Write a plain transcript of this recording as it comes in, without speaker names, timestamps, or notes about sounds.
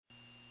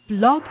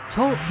Blog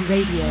Talk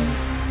Radio.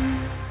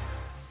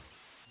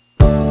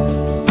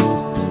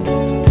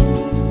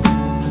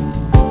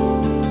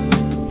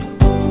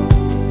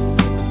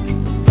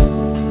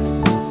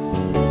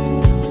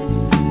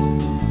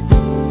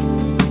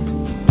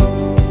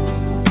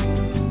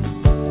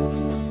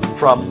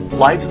 From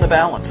Lives in the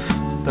Balance,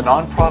 the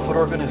nonprofit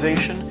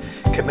organization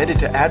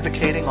committed to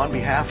advocating on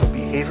behalf of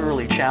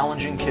behaviorally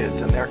challenging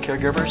kids and their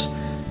caregivers,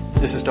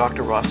 this is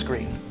Dr. Ross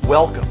Green.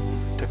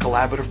 Welcome to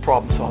Collaborative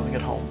Problem Solving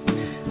at Home.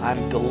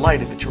 I'm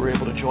delighted that you were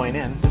able to join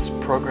in. This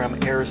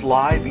program airs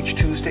live each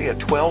Tuesday at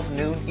 12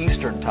 noon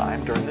Eastern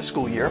Time during the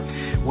school year.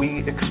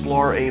 We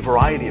explore a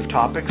variety of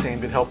topics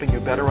aimed at helping you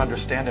better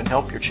understand and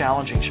help your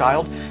challenging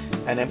child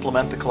and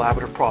implement the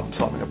collaborative problem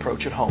solving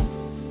approach at home.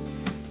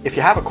 If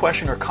you have a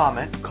question or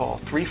comment, call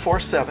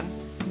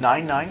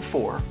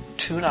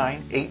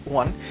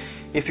 347-994-2981.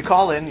 If you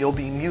call in, you'll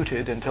be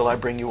muted until I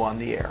bring you on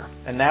the air.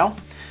 And now,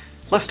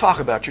 let's talk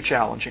about your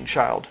challenging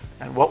child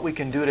and what we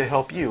can do to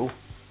help you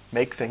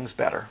make things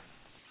better.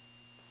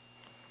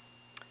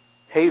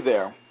 Hey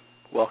there.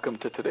 Welcome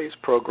to today's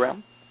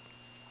program.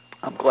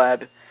 I'm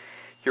glad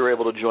you're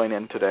able to join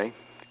in today.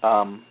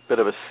 Bit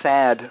of a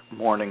sad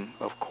morning,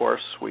 of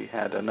course. We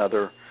had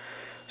another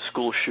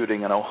school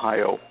shooting in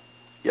Ohio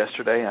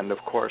yesterday, and of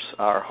course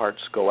our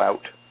hearts go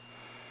out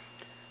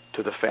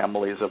to the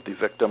families of the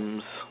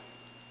victims,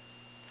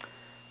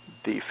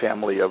 the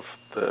family of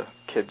the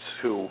kids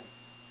who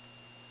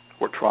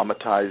were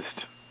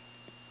traumatized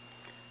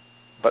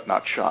but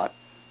not shot,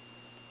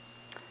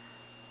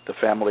 the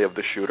family of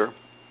the shooter,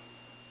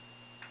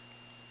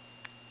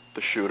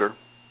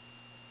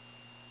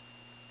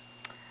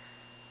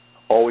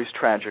 Always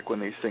tragic when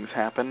these things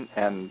happen,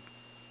 and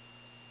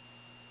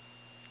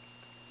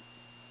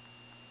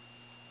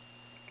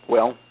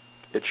well,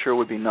 it sure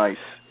would be nice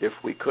if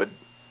we could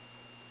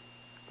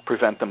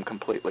prevent them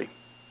completely.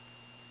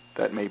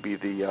 That may be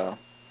the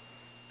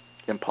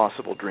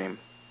impossible dream.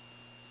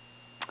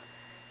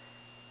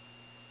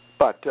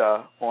 But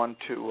on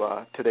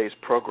to today's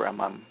program.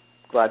 I'm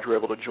glad you're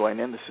able to join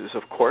in. This is,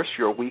 of course,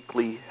 your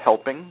weekly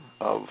helping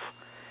of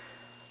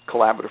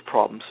collaborative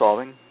problem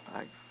solving.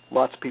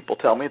 Lots of people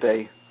tell me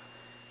they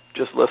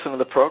just listen to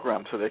the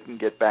program so they can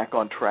get back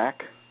on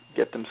track,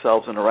 get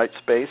themselves in the right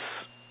space,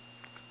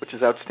 which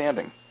is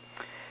outstanding.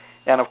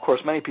 And, of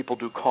course, many people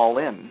do call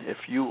in. If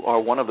you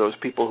are one of those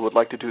people who would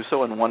like to do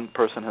so, and one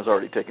person has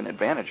already taken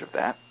advantage of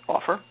that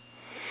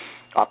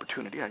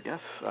opportunity, I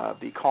guess,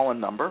 the call-in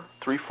number,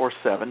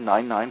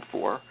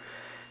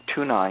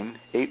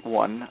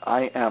 347-994-2981.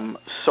 I am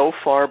so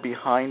far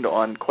behind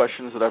on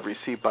questions that I've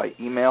received by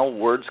email,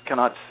 words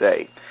cannot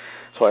say.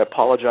 So I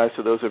apologize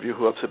to those of you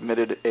who have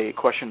submitted a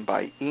question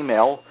by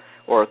email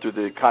or through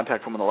the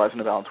contact from the Lives in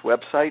the Balance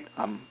website.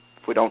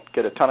 If we don't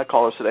get a ton of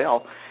callers today,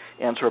 I'll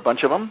answer a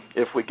bunch of them.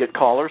 If we get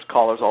callers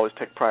always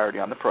take priority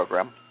on the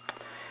program.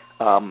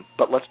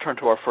 But let's turn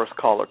to our first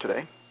caller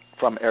today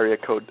from area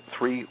code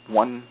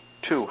 312.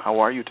 How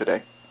are you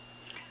today?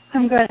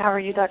 I'm good. How are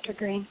you, Dr.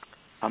 Green?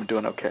 I'm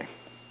doing okay.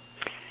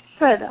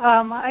 Good.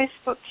 I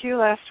spoke to you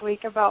last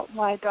week about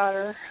my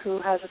daughter who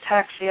has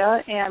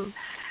ataxia, and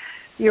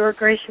you were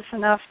gracious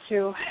enough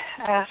to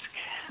ask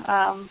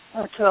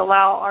or to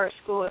allow our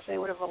school, if they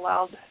would have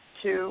allowed,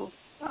 to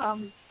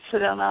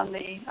sit in on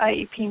the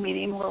IEP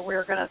meeting where we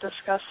were going to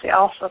discuss the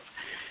ALSIP.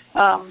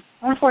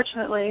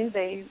 Unfortunately,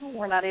 they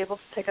were not able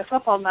to take us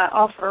up on that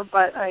offer,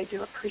 but I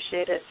do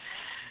appreciate it.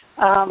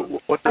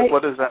 What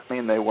does that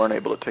mean, they weren't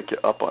able to take you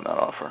up on that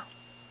offer?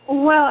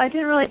 Well, I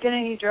didn't really get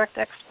any direct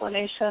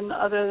explanation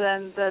other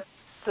than that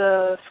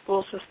the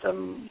school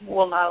system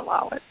will not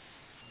allow it.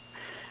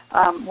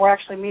 We're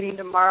actually meeting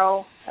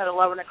tomorrow at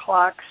 11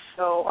 o'clock,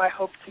 so I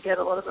hope to get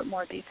a little bit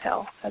more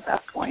detail at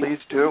that point.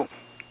 Please do,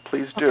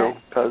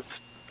 because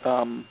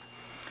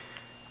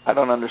I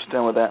don't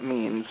understand what that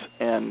means,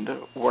 and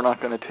we're not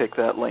going to take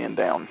that laying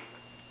down.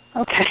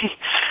 Okay.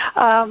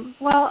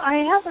 Well, I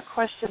have a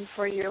question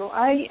for you.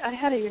 I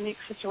had a unique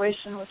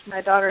situation with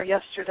my daughter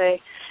yesterday.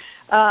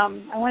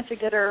 I went to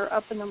get her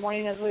up in the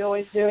morning, as we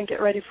always do, and get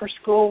ready for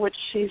school, which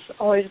she's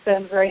always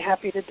been very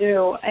happy to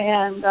do.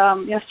 And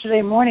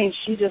yesterday morning,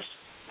 she just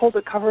pulled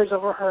the covers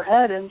over her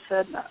head and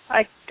said,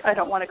 I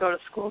don't want to go to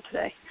school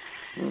today.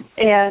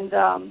 And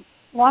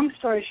long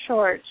story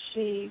short,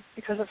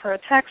 because of her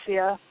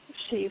ataxia,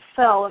 she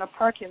fell in a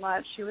parking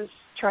lot. She was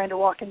trying to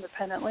walk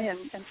independently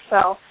and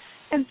fell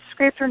and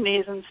scraped her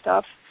knees and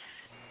stuff.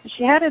 And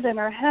she had it in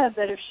her head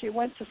that if she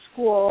went to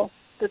school,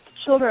 that the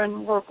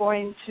children were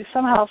going to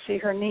somehow see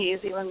her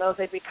knees, even though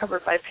they'd be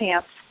covered by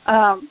pants,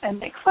 and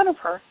make fun of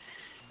her.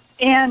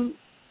 And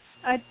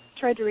I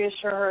tried to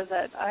reassure her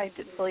that I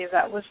didn't believe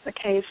that was the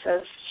case,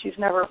 as she's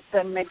never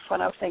been made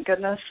fun of, thank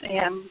goodness,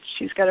 and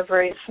she's got a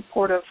very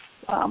supportive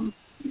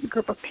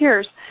group of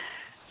peers.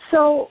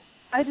 So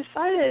I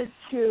decided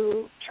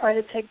to try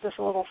to take this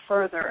a little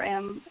further,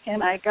 and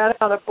I got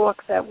out a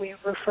book that we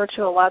refer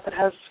to a lot that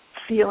has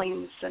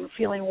feelings and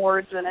feeling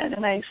words in it,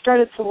 and I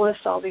started to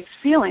list all these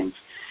feelings,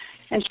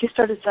 and she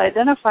started to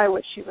identify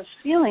what she was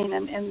feeling,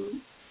 and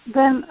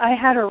then I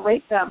had her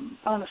rate them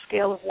on a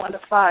scale of 1 to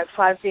 5,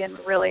 5 being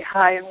really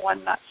high and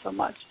 1 not so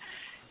much.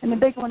 And the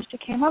big one she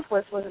came up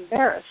with was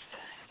embarrassed.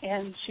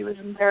 And she was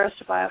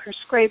embarrassed about her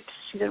scrapes.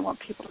 She didn't want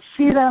people to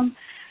see them.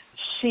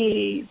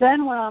 She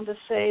then went on to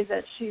say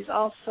that she's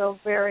also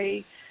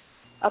very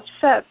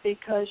upset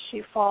because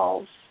she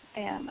falls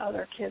and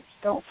other kids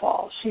don't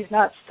fall. She's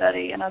not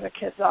steady and other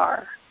kids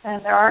are.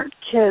 And there aren't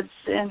kids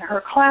in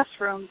her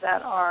classroom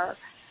that are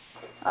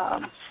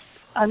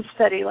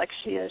unsteady like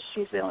she is.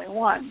 She's the only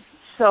one.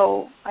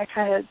 So I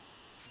kind of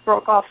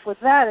broke off with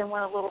that and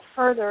went a little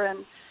further and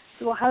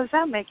said, well, how does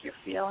that make you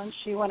feel? And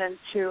she went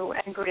into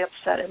angry,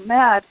 upset, and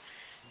mad.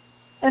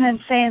 And in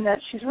saying that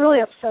she's really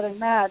upset and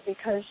mad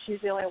because she's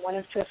the only one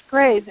in 5th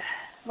grade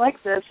like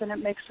this, and it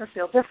makes her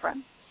feel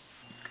different.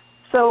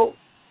 So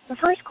the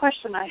first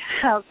question I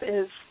have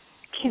is,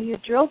 can you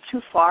drill too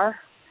far?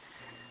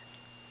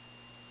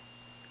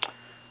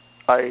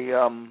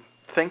 I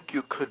think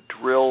you could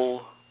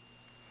drill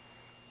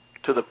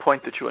to the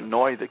point that you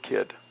annoy the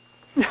kid.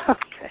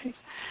 Okay.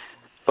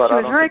 But she I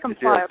was don't very think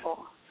you did.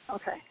 compliable.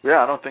 Okay.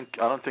 Yeah, I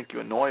don't think you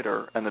annoyed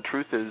her. And the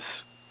truth is,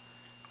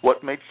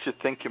 what makes you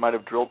think you might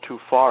have drilled too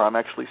far? I'm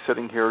actually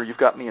sitting here. You've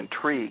got me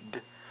intrigued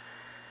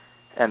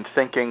and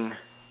thinking,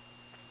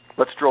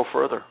 let's drill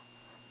further.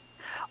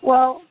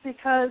 Well,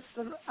 because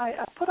I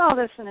put all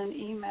this in an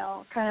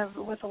email, kind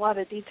of with a lot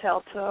of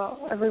detail to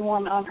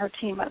everyone on her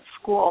team at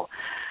school,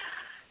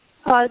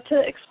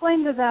 to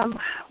explain to them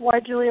why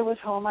Julia was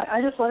home.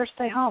 I just let her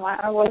stay home.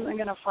 I wasn't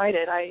going to fight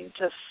it. It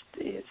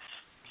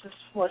just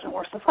wasn't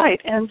worth the fight.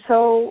 And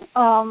so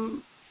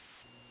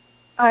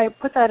I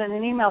put that in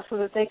an email so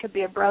that they could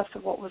be abreast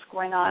of what was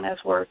going on as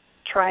we're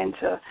trying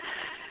to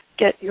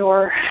get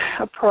your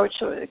approach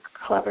to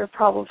collaborative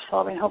problem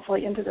solving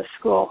hopefully into the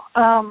school.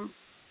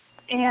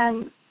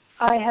 And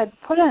I had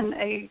put in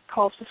a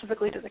call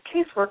specifically to the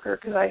caseworker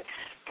because I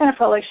kind of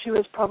felt like she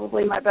was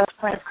probably my best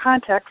point of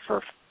contact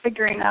for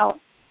figuring out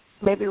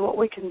maybe what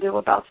we can do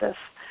about this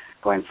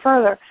going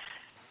further.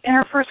 And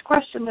her first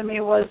question to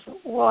me was,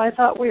 well, I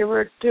thought we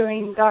were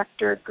doing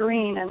Dr.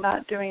 Green and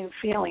not doing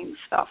feeling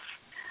stuff.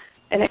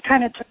 And it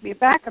kind of took me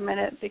back a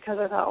minute because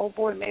I thought, oh,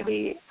 boy,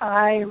 maybe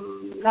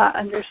I'm not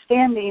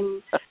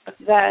understanding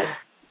that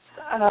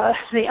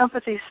the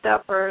empathy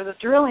step or the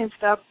drilling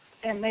step,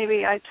 and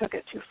maybe I took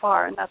it too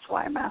far, and that's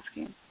why I'm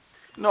asking.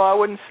 No, I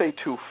wouldn't say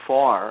too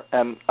far.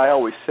 And I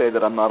always say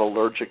that I'm not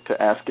allergic to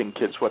asking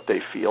kids what they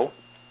feel,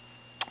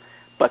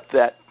 but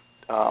that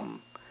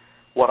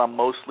what I'm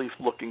mostly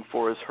looking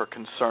for is her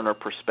concern or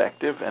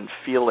perspective, and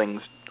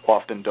feelings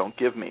often don't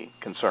give me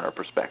concern or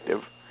perspective.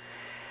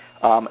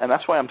 And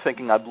that's why I'm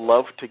thinking I'd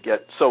love to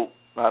get, so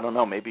I don't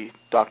know, maybe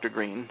Dr.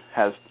 Green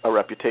has a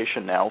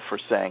reputation now for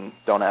saying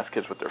don't ask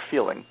kids what they're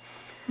feeling.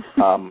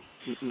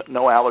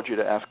 No allergy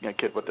to asking a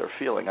kid what they're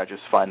feeling. I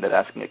just find that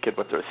asking a kid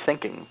what they're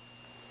thinking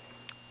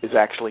is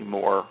actually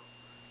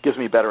gives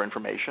me better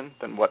information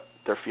than what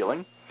they're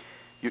feeling.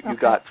 You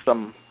got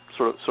some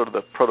sort of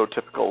the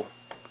prototypical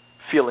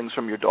feelings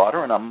from your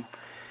daughter, and I'm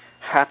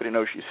happy to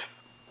know she's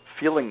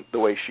feeling the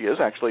way she is.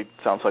 Actually, it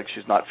sounds like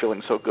she's not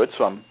feeling so good,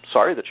 so I'm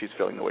sorry that she's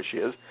feeling the way she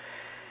is.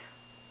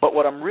 But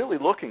what I'm really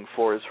looking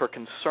for is her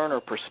concern or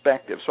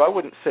perspective. So I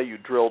wouldn't say you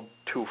drilled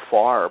too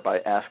far by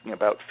asking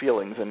about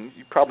feelings, and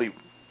you probably,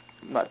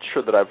 I'm not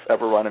sure that I've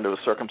ever run into a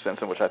circumstance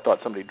in which I thought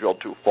somebody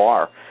drilled too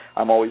far.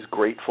 I'm always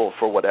grateful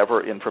for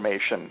whatever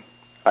information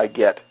I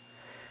get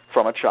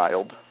from a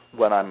child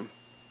when I'm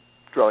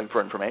drilling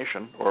for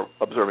information or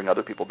observing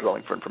other people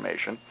drilling for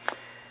information.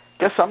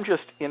 I guess I'm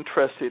just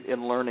interested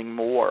in learning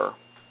more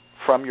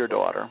from your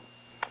daughter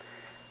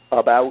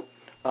about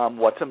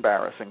what's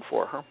embarrassing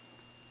for her.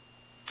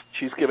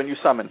 She's given you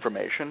some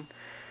information.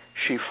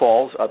 She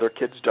falls, other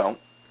kids don't.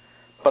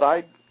 But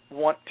I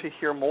want to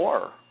hear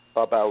more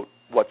about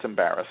what's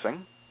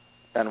embarrassing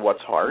and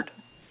what's hard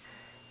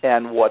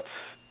and what's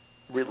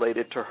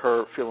related to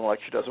her feeling like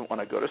she doesn't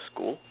want to go to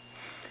school.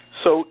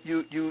 So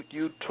you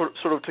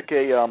sort of took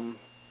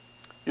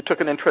you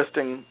took an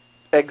interesting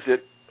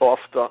exit off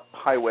the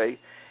highway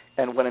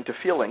and went into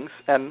feelings,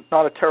 and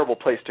not a terrible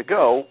place to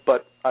go,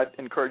 but I'd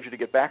encourage you to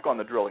get back on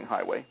the drilling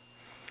highway.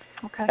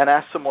 Okay. And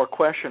ask some more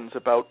questions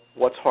about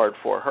what's hard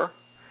for her.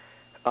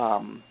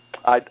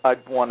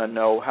 I'd want to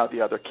know how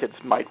the other kids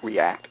might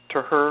react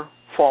to her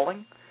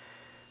falling.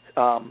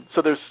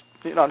 So there's,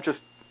 I'm just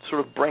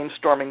sort of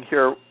brainstorming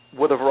here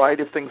with a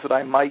variety of things that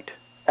I might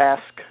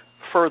ask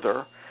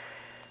further.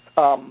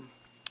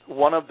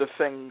 One of the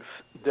things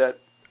that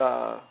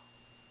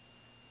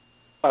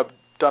I've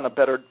done a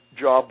better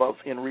job of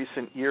in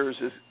recent years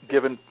is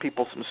given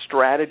people some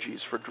strategies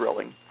for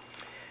drilling.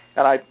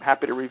 And I'm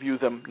happy to review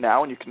them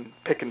now, and you can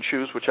pick and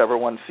choose whichever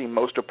ones seem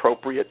most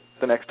appropriate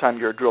the next time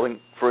you're drilling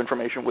for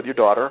information with your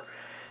daughter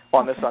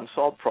on this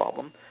unsolved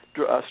problem.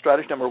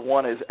 Strategy number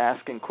 1 is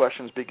asking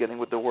questions beginning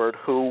with the word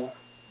who,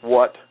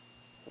 what,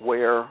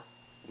 where,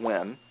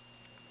 when.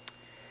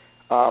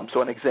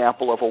 So an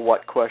example of a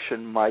what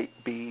question might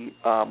be,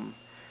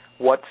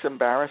 what's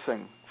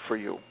embarrassing for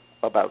you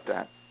about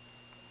that?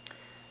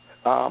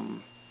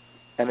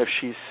 And if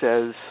she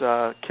says,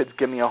 kids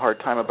give me a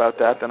hard time about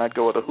that, then I'd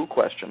go with a who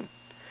question.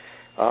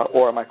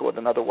 Or I might go with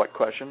another what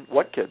question.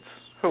 What kids?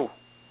 Who?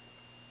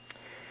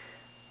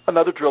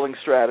 Another drilling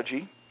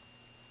strategy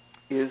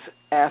is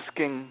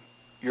asking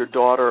your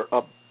daughter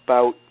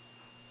about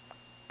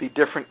the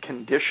different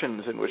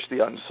conditions in which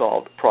the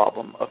unsolved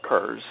problem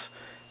occurs.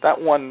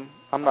 That one,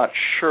 I'm not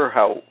sure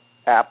how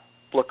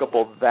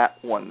applicable that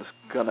one's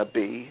going to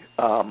be.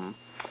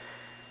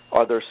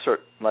 Are there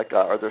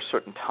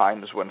certain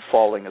times when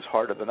falling is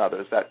harder than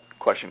others? That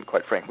question,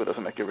 quite frankly,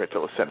 doesn't make a great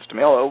deal of sense to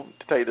me. Although,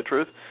 to tell you the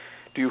truth,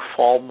 do you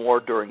fall more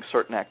during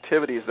certain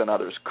activities than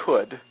others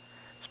could,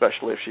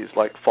 especially if she's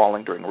like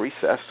falling during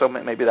recess? So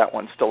maybe that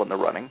one's still in the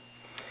running.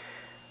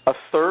 A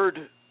third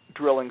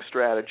drilling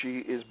strategy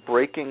is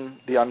breaking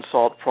the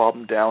unsolved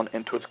problem down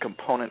into its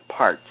component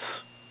parts.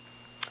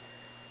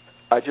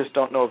 I just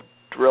don't know if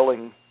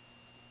drilling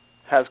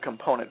has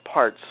component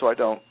parts, so I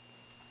don't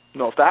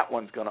know if that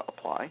one's going to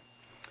apply.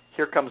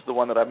 Here comes the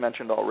one that I've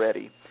mentioned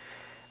already.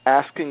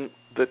 Asking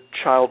the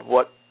child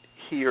what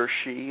he or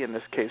she, in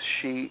this case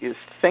she, is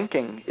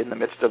thinking in the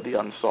midst of the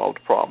unsolved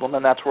problem,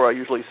 and that's where I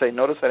usually say,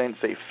 notice I didn't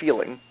say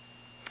feeling.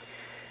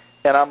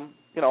 And I'm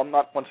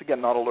not, once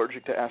again, not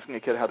allergic to asking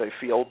a kid how they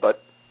feel,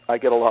 but I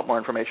get a lot more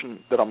information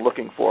that I'm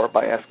looking for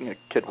by asking a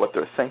kid what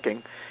they're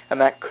thinking. And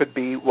that could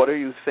be, what are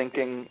you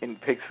thinking, in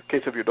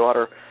case of your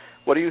daughter,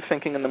 what are you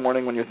thinking in the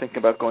morning when you're thinking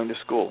about going to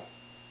school?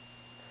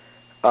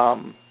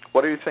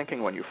 What are you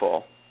thinking when you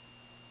fall?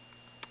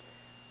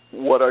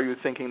 What are you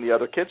thinking the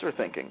other kids are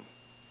thinking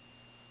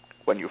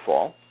when you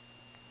fall?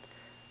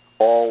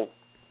 All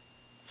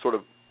sort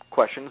of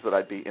questions that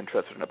I'd be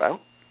interested in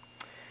about.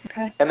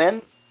 Okay. And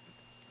then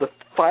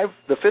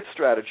the fifth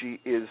strategy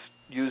is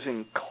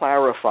using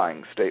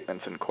clarifying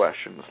statements and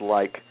questions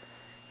like,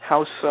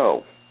 how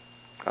so?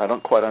 I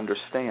don't quite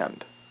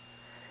understand.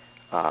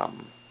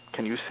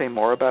 Can you say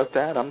more about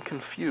that? I'm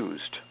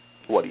confused.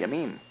 What do you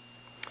mean?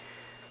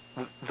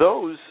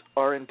 Those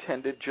are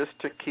intended just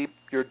to keep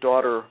your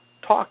daughter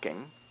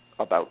talking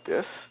about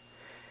this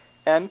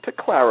and to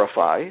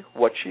clarify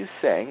what she's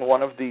saying.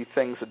 One of the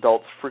things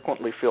adults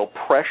frequently feel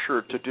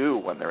pressure to do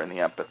when they're in the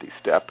empathy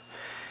step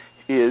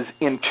is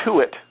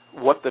intuit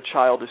what the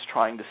child is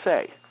trying to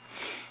say.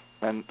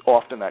 And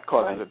often that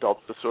causes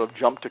adults to sort of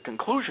jump to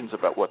conclusions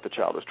about what the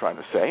child is trying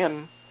to say,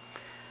 and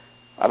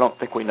I don't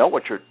think we know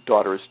what your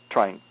daughter is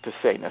trying to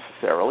say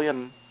necessarily,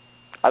 and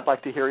I'd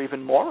like to hear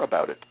even more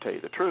about it, to tell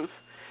you the truth.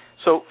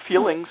 So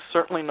feelings,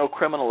 certainly no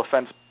criminal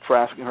offense for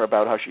asking her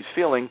about how she's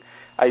feeling.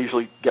 I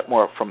usually get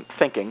more from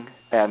thinking,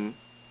 and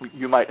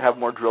you might have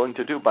more drilling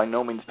to do. By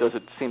no means does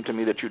it seem to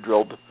me that you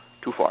drilled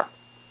too far.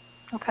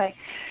 Okay.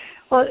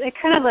 Well, it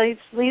kind of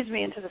leads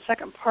me into the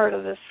second part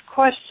of this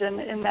question,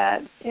 in that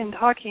in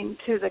talking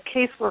to the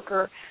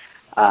caseworker,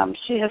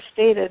 she has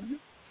stated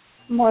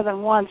more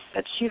than once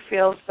that she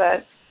feels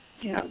that,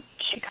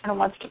 she kind of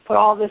wants to put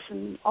all this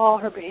and all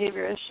her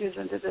behavior issues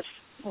into this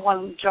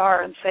one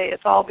jar and say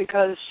it's all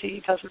because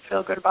she doesn't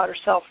feel good about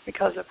herself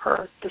because of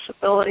her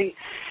disability.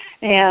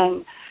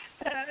 And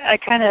I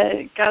kind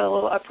of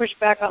I pushed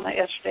back on that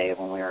yesterday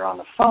when we were on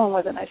the phone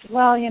with her, and I said,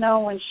 well,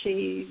 when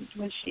she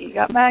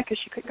got mad because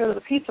she couldn't go to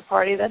the pizza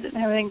party, that didn't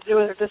have anything to do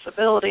with her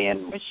disability,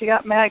 and when she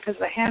got mad because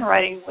the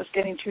handwriting was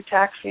getting too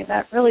taxing,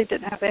 that really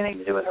didn't have anything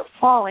to do with her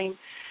falling.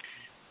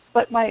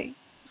 But my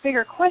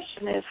bigger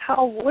question is,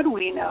 how would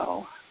we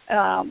know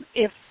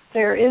if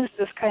there is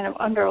this kind of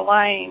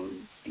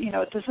underlying,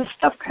 does this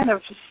stuff kind of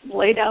just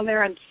lay down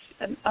there and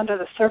under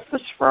the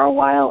surface for a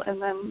while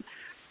and then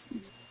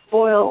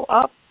boil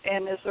up?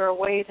 And is there a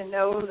way to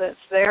know that it's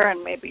there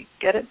and maybe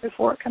get it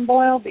before it can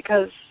boil?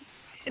 Because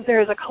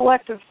there's a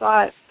collective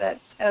thought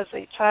that as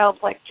a child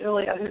like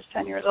Julia, who's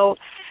 10 years old,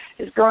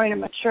 is growing and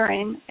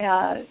maturing,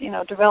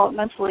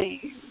 developmentally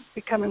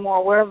becoming more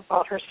aware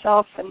about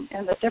herself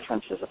and the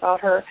differences about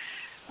her,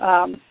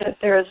 that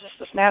there is just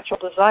this natural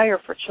desire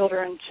for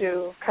children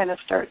to kind of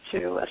start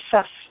to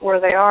assess where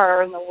they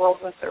are in the world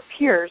with their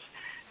peers.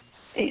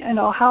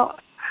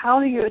 How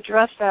do you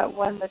address that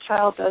when the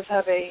child does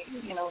have a,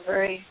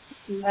 very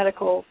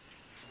medical,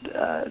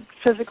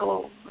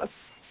 physical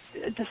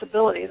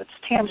disability that's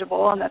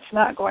tangible and that's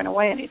not going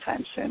away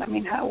anytime soon? I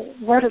mean,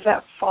 where does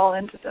that fall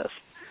into this?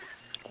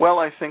 Well,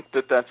 I think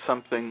that that's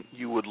something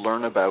you would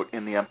learn about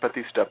in the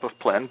empathy step of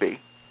Plan B.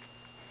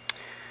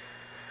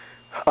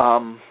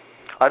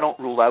 I don't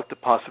rule out the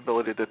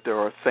possibility that there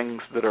are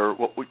things that are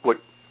what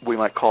we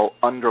might call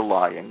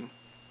underlying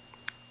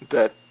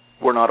that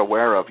we're not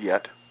aware of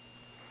yet.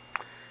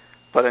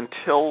 But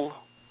until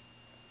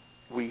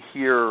we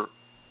hear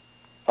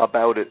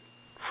about it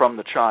from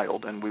the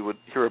child, and we would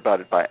hear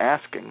about it by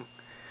asking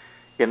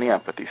in the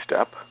empathy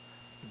step,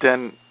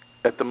 then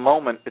at the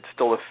moment it's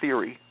still a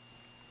theory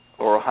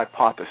or a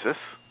hypothesis.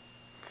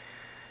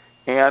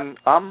 And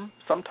I'm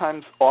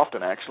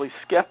often actually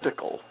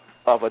skeptical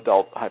of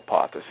adult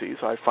hypotheses.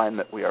 I find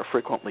that we are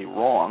frequently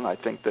wrong. I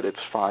think that it's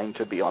fine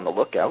to be on the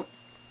lookout.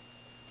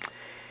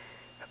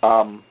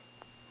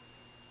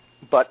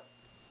 But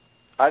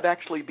I'd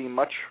actually be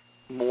much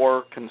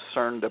more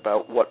concerned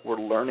about what we're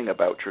learning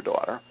about your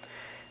daughter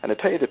And to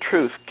tell you the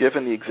truth,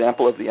 given the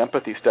example of the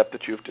empathy step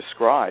that you've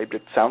described,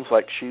 it sounds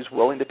like she's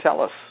willing to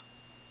tell us.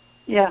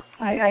 Yeah,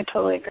 I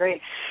totally agree.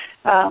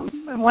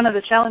 One of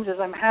the challenges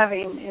I'm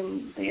having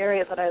in the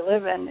area that I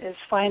live in is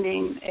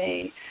finding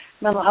a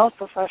mental health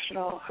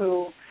professional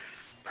who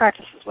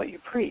practices what you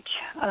preach.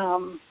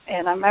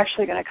 And I'm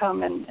actually going to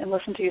come and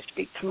listen to you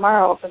speak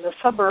tomorrow up in the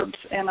suburbs,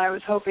 and I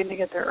was hoping to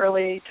get there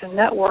early to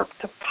network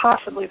to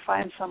possibly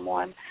find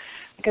someone,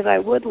 because I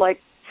would like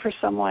for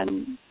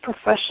someone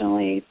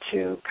professionally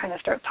to kind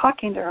of start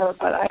talking to her,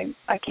 but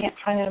I can't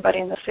find anybody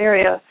in this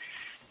area,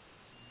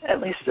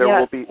 at least there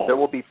yet. There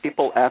will be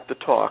people at the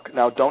talk.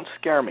 Now, don't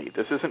scare me.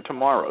 This isn't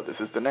tomorrow. This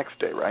is the next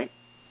day, right?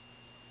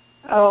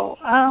 Oh,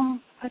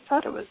 I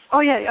thought it was. Oh,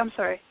 yeah, I'm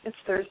sorry. It's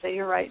Thursday.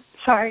 You're right.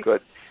 Sorry.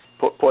 Good.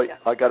 Boy, yeah.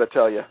 I got to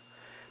tell you,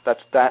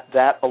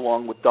 that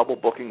along with double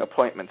booking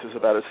appointments is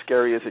about as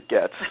scary as it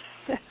gets.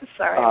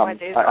 Sorry, my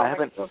days are I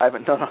haven't.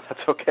 No, that's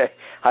okay.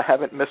 I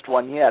haven't missed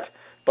one yet,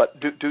 but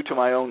due to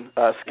my own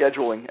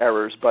scheduling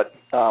errors. But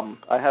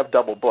I have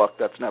double booked.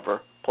 That's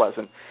never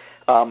pleasant.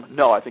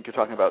 No, I think you're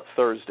talking about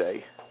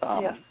Thursday.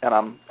 Yes.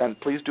 And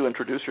please do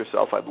introduce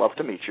yourself. I'd love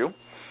to meet you.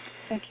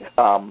 Thank you.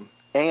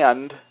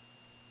 And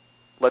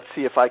let's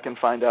see if I can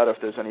find out if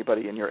there's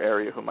anybody in your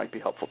area who might be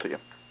helpful to you.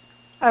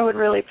 I would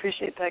really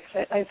appreciate that,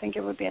 because I think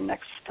it would be a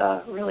next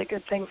really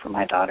good thing for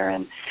my daughter.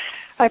 And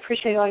I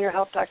appreciate all your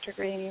help, Dr.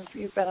 Green.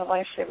 You've been a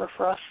lifesaver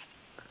for us.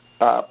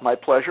 My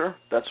pleasure.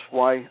 That's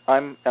why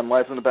I'm and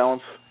Lives in the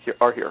Balance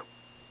are here.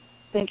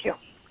 Thank you.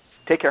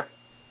 Take care.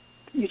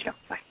 You too.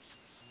 Bye.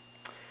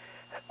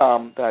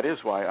 That is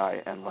why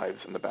I and Lives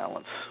in the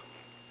Balance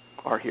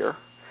are here.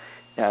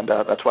 And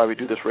that's why we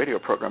do this radio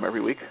program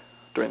every week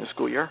during the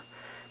school year,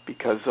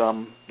 because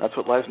that's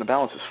what Lives in the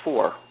Balance is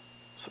for.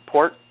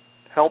 Support,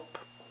 help,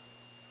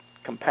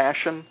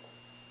 compassion,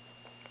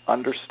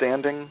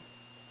 understanding.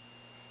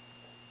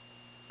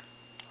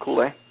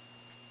 Cool, eh?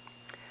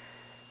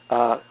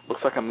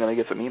 Looks like I'm going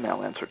to get some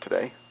email answered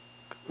today,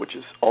 which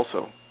is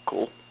also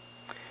cool.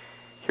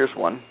 Here's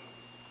one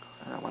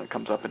when it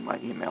comes up in my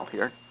email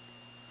here.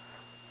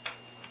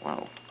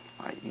 Wow,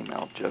 my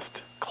email just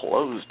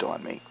closed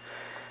on me.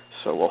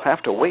 So we'll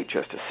have to wait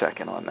just a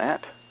second on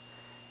that.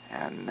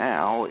 And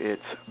now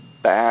it's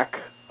back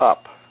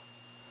up.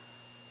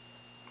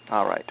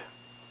 All right.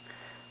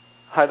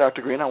 Hi,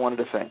 Dr. Green. I wanted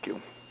to thank you.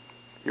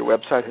 Your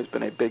website has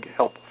been a big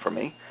help for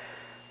me.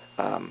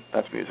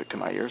 That's music to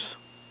my ears.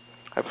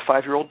 I have a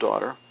 5-year-old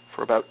daughter.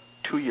 For about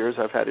 2 years,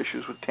 I've had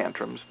issues with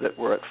tantrums that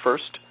were at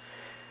first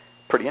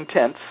pretty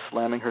intense,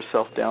 slamming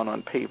herself down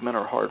on pavement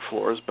or hard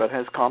floors, but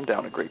has calmed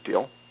down a great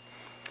deal.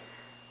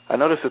 I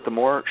noticed that the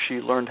more she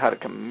learned how to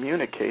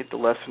communicate, the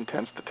less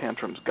intense the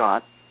tantrums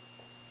got.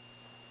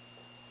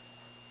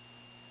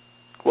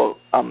 Well,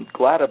 I'm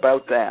glad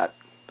about that.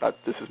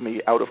 This is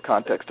me out of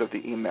context of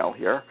the email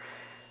here.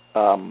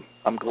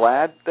 I'm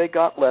glad they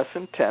got less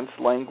intense.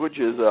 Language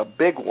is a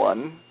big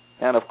one.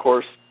 And, of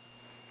course,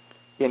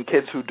 in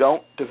kids who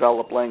don't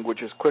develop language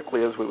as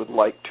quickly as we would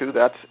like to,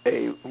 that's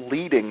a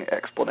leading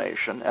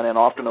explanation and an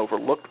often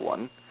overlooked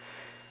one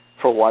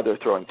for why they're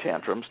throwing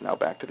tantrums. Now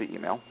back to the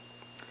email.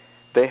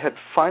 They had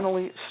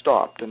finally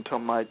stopped until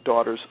my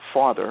daughter's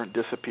father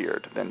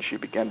disappeared. Then she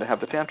began to have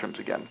the tantrums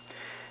again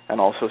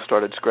and also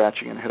started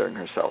scratching and hitting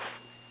herself.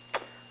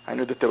 I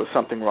knew that there was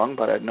something wrong,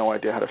 but I had no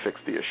idea how to fix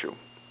the issue.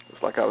 It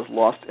was like I was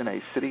lost in a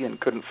city and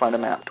couldn't find a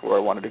map to where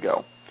I wanted to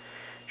go.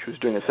 She was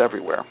doing this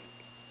everywhere.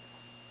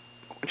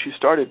 When she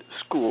started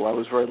school, I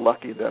was very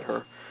lucky that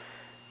her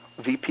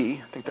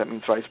VP, I think that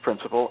means vice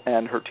principal,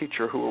 and her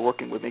teacher, who were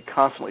working with me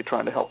constantly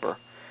trying to help her,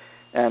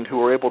 and who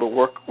were able to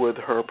work with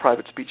her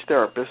private speech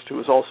therapist, who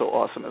was also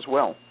awesome as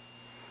well.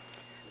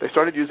 They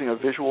started using a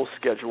visual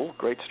schedule,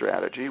 great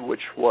strategy,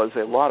 which was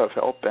a lot of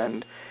help,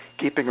 and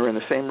keeping her in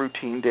the same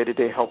routine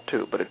day-to-day helped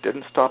too, but it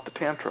didn't stop the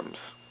tantrums.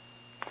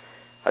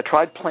 I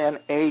tried Plan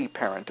A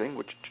parenting,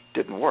 which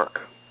didn't work.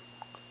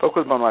 Spoke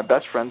with one of my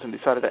best friends and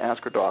decided to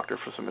ask her doctor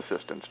for some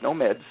assistance. No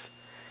meds,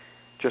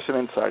 just some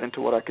insight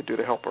into what I could do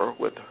to help her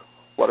with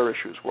what her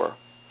issues were.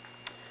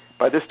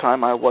 By this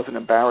time, I wasn't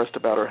embarrassed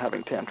about her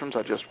having tantrums.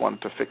 I just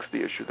wanted to fix the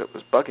issue that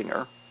was bugging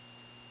her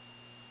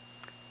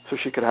so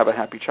she could have a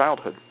happy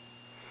childhood.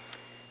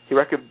 He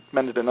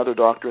recommended another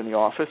doctor in the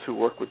office who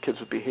worked with kids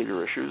with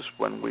behavior issues.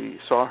 When we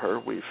saw her,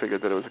 we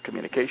figured that it was a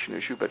communication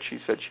issue, but she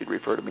said she'd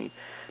refer to me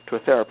to a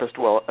therapist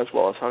as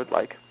well as I would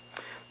like.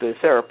 The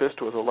therapist,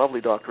 who was a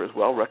lovely doctor as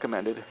well,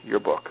 recommended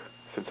your book.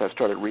 Since I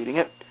started reading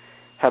it,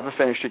 haven't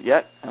finished it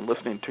yet, and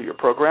listening to your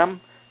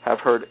program, have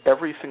heard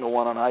every single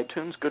one on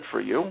iTunes. Good for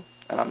you,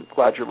 and I'm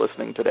glad you're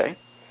listening today.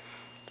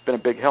 It's been a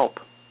big help.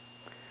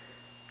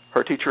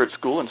 Her teacher at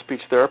school and speech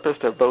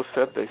therapist have both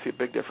said they see a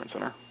big difference in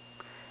her.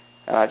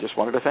 And I just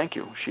wanted to thank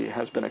you. She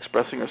has been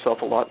expressing herself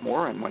a lot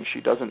more, and when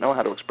she doesn't know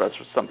how to express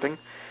something,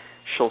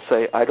 she'll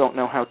say, I don't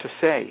know how to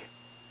say,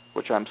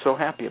 which I'm so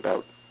happy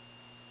about.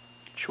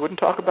 She wouldn't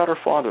talk about her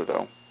father,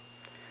 though.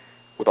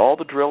 With all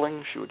the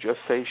drilling, she would just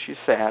say she's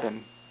sad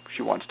and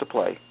she wants to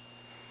play.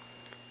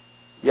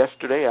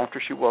 Yesterday,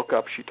 after she woke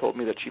up, she told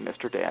me that she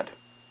missed her dad.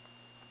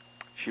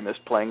 She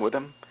missed playing with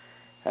him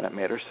and it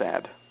made her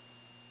sad.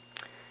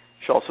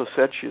 She also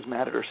said she is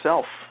mad at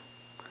herself.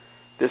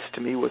 This,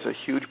 to me, was a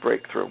huge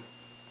breakthrough.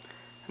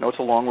 I know it's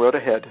a long road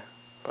ahead,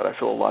 but I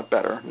feel a lot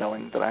better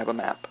knowing that I have a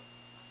map.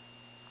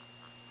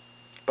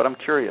 But I'm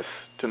curious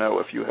to know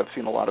if you have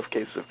seen a lot of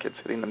cases of kids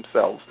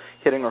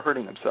hitting or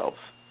hurting themselves.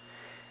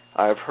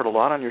 I've heard a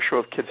lot on your show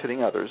of kids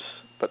hitting others,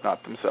 but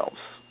not themselves.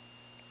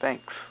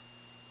 Thanks.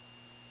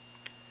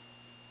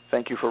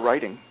 Thank you for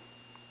writing,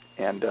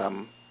 and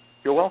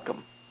you're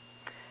welcome.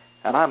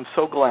 And I'm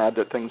so glad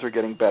that things are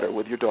getting better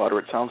with your daughter.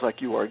 It sounds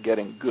like you are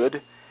getting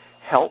good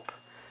help.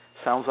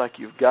 Sounds like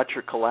you've got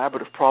your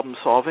collaborative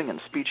problem-solving and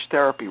speech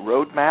therapy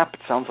roadmap.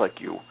 It sounds like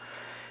you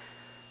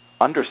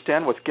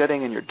understand what's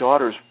getting in your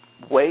daughter's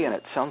way, and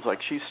it sounds like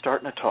she's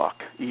starting to talk,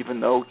 even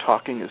though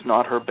talking is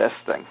not her best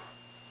thing.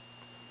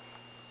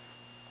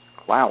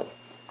 Wow.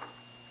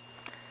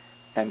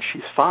 And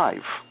she's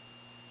 5,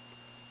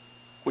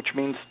 which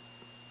means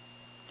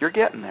you're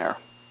getting there.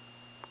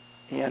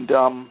 And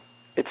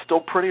it's still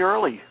pretty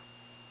early,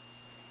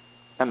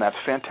 and that's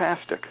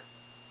fantastic.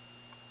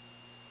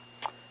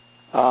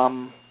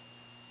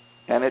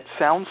 And it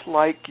sounds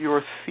like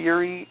your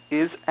theory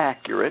is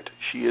accurate.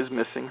 She is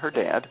missing her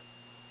dad.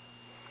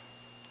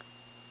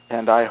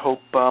 And I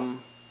hope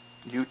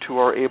you two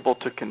are able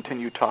to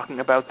continue talking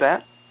about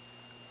that.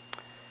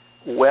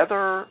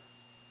 Whether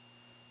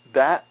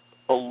that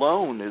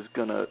alone is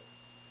going to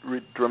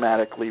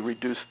dramatically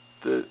reduce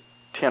the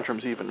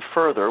tantrums even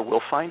further,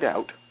 we'll find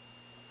out.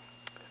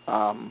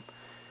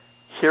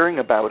 Hearing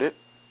about it,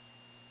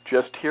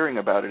 just hearing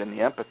about it in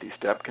the empathy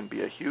step can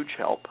be a huge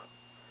help.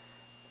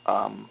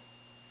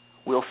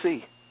 We'll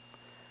see.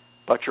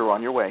 But you're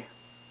on your way.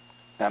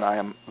 And I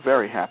am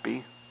very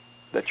happy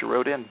that you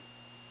wrote in.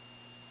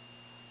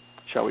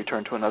 Shall we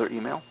turn to another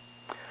email?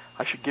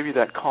 I should give you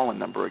that call-in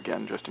number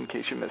again, just in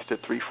case you missed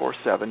it,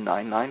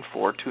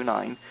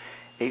 347-994-2981.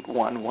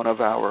 One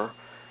of our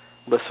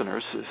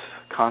listeners is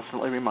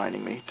constantly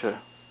reminding me to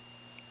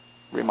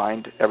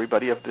remind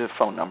everybody of the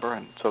phone number,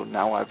 and so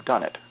now I've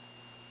done it.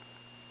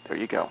 There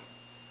you go.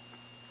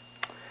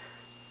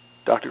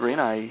 Dr. Green,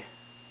 I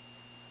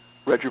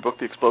read your book,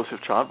 The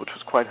Explosive Child, which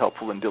was quite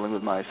helpful in dealing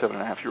with my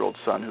 7.5-year-old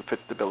son, who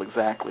fits the bill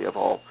exactly of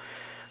all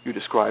you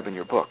describe in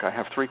your book. I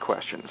have 3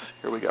 questions.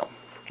 Here we go.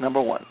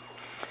 Number 1,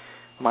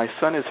 my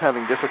son is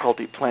having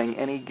difficulty playing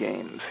any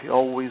games. He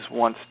always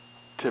wants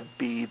to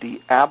be the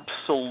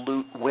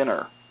absolute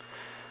winner.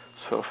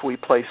 So if we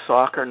play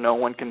soccer, no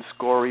one can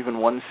score even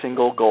one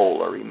single goal,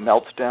 or he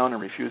melts down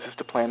and refuses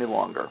to play any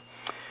longer.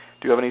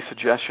 Do you have any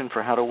suggestion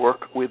for how to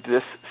work with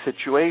this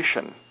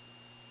situation?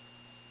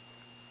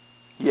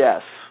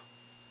 Yes.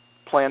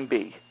 Plan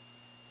B.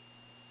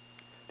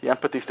 The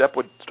empathy step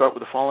would start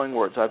with the following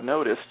words. I've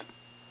noticed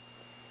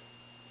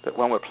that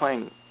when we're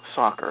playing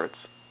soccer, it's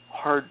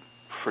hard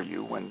for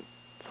you when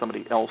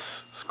somebody else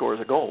scores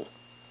a goal.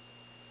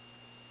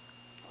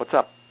 What's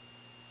up?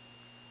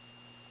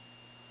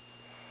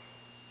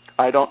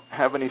 I don't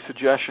have any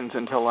suggestions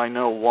until I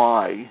know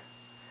why.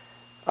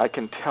 I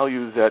can tell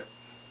you that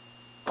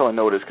until I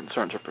know what his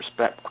concern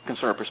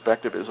or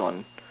perspective is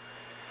on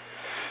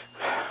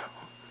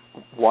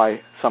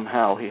why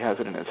somehow he has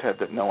it in his head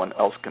that no one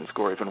else can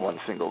score even one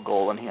single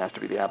goal and he has to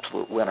be the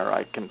absolute winner.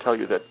 I can tell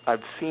you that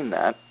I've seen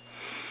that,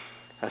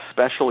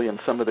 especially in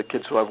some of the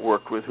kids who I've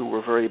worked with who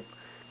were very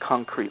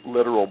concrete,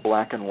 literal,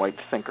 black and white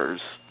thinkers.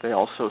 They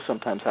also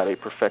sometimes had a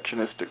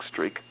perfectionistic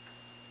streak,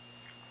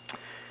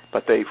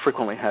 but they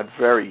frequently had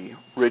very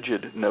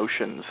rigid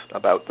notions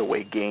about the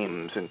way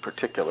games in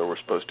particular were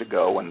supposed to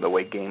go and the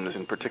way games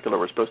in particular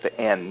were supposed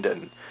to end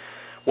and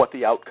what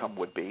the outcome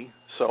would be.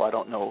 So I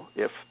don't know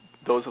if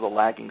those are the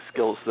lagging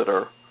skills that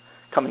are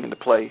coming into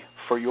play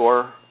for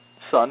your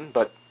son,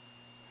 but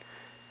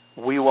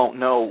we won't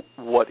know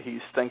what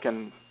he's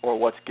thinking or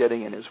what's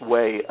getting in his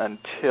way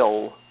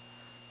until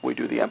we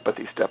do the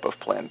empathy step of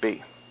Plan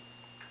B.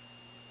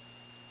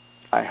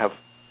 I have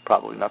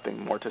probably nothing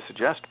more to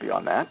suggest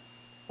beyond that.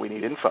 We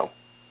need info.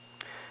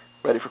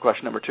 Ready for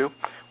question number 2?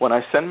 When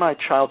I send my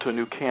child to a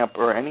new camp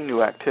or any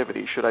new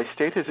activity, should I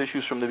state his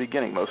issues from the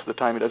beginning? Most of the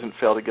time he doesn't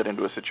fail to get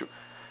into a situation.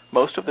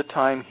 Most of the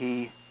time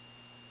he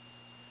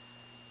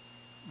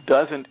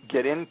doesn't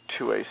get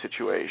into a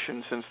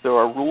situation since there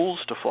are rules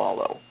to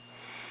follow.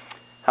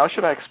 How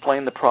should I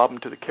explain the problem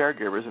to the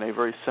caregivers in a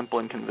very simple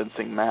and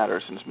convincing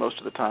manner, since most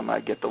of the time I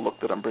get the look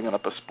that I'm bringing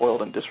up a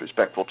spoiled and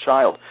disrespectful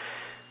child?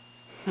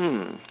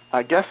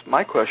 I guess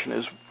my question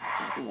is,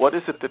 what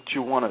is it that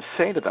you want to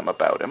say to them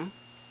about him?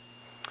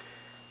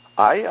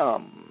 I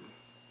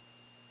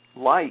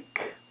like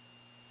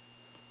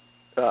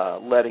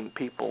letting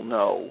people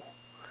know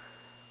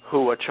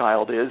who a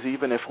child is,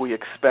 even if we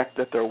expect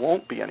that there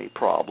won't be any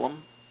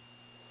problem.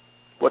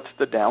 What's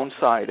the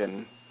downside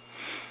in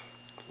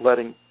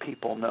letting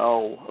people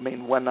know? I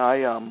mean, when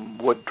I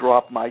would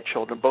drop my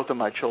children, both of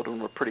my children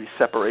were pretty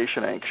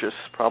separation anxious,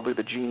 probably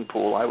the gene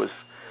pool. I was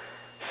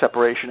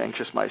separation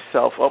anxious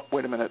myself. Oh,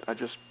 wait a minute,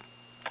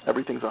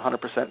 everything's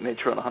 100%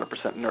 nature and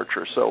 100%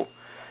 nurture, so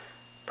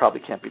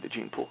probably can't be the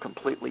gene pool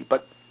completely.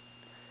 But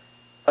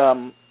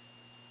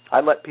I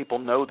let people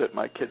know that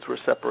my kids were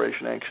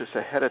separation anxious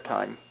ahead of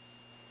time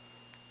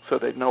so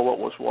they'd know what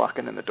was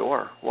walking in the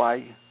door.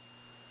 Why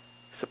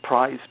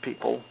surprise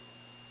people?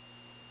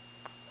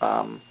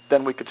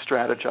 Then we could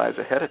strategize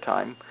ahead of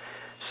time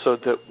so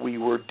that we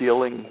were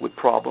dealing with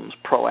problems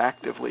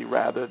proactively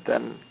rather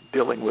than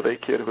dealing with a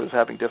kid who was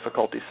having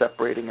difficulty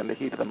separating in the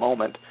heat of the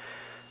moment.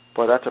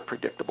 Boy, that's a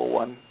predictable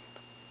one.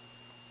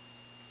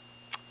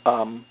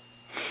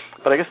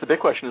 But I guess the big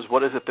question is,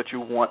 what is it that you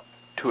want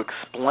to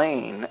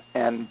explain?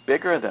 And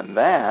bigger than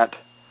that,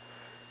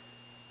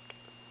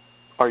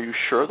 are you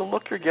sure the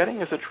look you're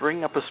getting is it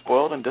bringing up a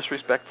spoiled and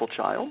disrespectful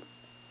child?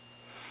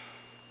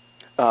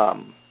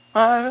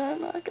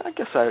 I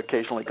guess I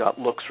occasionally got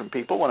looks from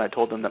people when I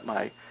told them that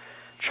my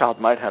child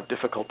might have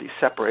difficulty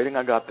separating.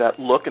 I got that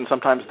look, and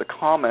sometimes the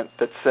comment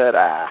that said,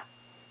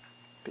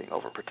 being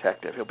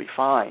overprotective, he'll be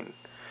fine.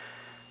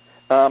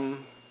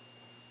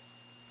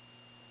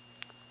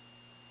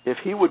 If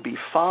he would be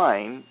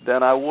fine,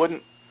 then I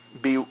wouldn't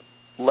be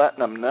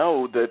letting him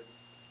know that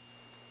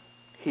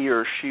he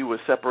or she was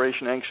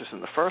separation anxious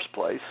in the first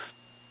place.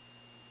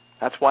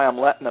 That's why I'm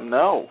letting him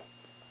know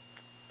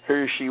he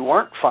or she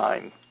weren't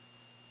fine.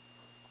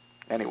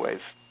 Anyways,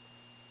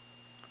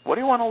 what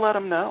do you want to let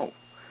him know?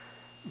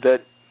 That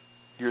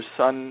your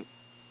son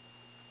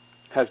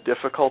has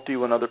difficulty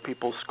when other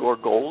people score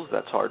goals?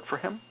 That's hard for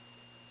him?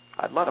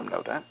 I'd let him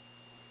know that.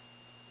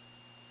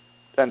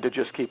 And to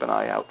just keep an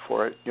eye out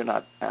for it. You're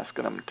not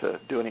asking them to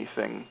do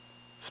anything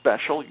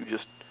special. You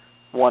just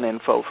want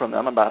info from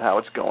them about how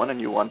it's going,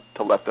 and you want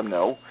to let them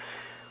know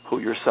who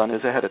your son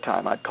is ahead of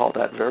time. I'd call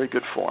that very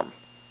good form.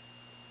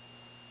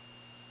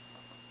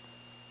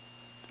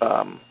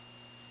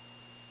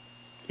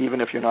 Even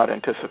if you're not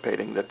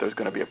anticipating that there's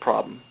going to be a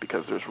problem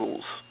because there's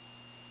rules.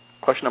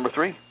 Question number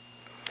 3.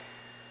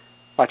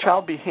 My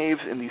child behaves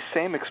in the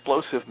same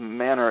explosive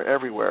manner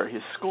everywhere.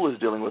 His school is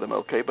dealing with him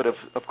okay, but of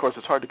course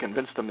it's hard to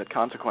convince them that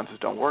consequences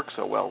don't work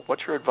so well.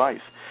 What's your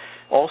advice?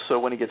 Also,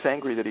 when he gets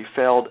angry that he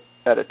failed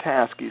at a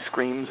task, he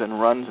screams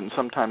and runs and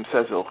sometimes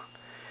says he'll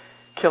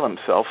kill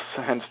himself.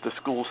 Hence, the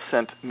school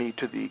sent me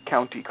to the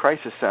county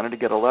crisis center to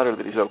get a letter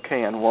that he's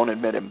okay and won't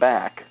admit him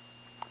back.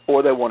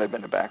 Or they won't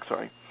admit him back,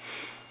 sorry.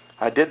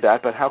 I did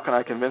that, but how can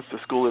I convince the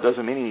school it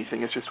doesn't mean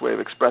anything? It's just a way of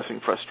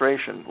expressing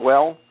frustration.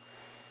 Well,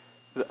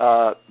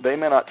 they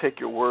may not take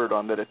your word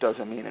on that it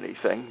doesn't mean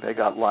anything. They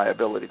got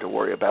liability to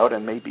worry about,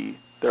 and maybe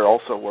they're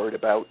also worried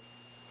about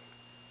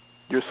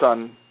your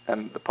son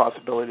and the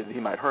possibility that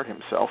he might hurt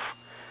himself.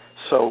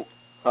 So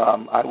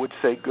I would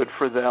say good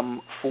for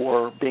them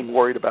for being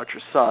worried about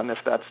your son if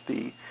that's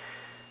the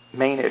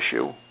main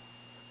issue.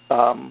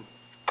 I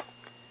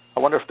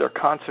wonder if their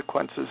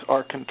consequences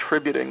are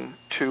contributing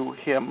to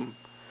him,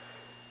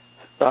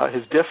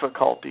 his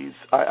difficulties.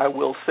 I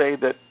will say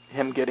that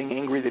him getting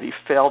angry that he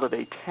failed at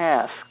a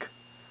task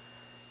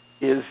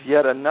is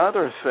yet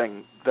another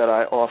thing that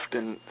I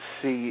often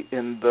see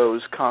in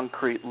those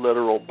concrete,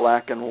 literal,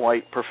 black and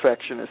white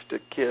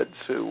perfectionistic kids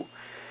who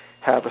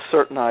have a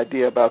certain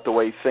idea about the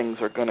way things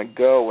are going to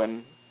go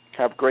and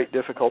have great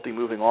difficulty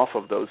moving off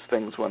of those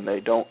things when they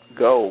don't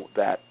go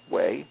that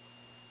way.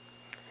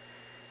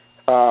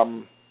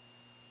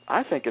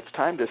 I think it's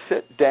time to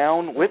sit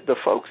down with the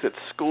folks at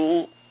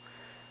school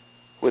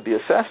with the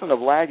assessment of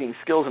lagging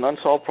skills and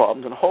unsolved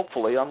problems, and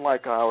hopefully,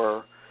 unlike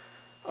our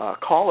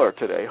caller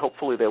today,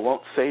 hopefully they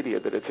won't say to you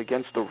that it's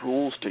against the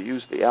rules to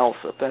use the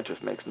ALSUP. That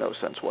just makes no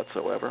sense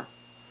whatsoever.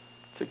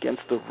 It's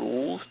against the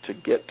rules to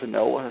get to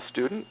know a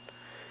student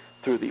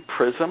through the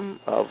prism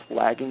of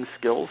lagging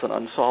skills and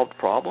unsolved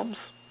problems.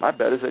 My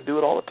bet is they do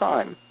it all the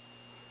time.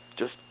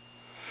 Just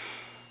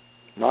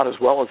not as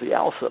well as the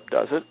ALSUP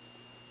does it.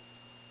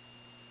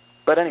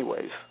 But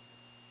anyways,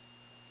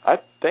 I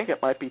think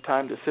it might be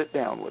time to sit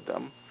down with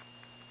them.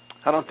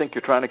 I don't think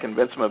you're trying to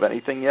convince them of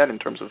anything yet in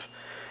terms of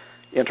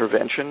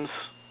interventions.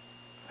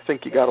 I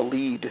think you got to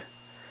lead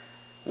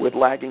with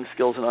lagging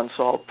skills and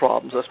unsolved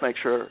problems. Let's make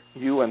sure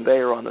you and they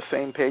are on the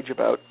same page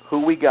about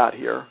who we got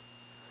here,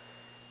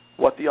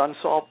 what the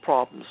unsolved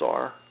problems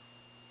are.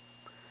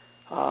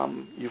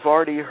 You've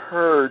already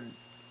heard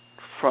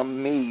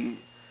from me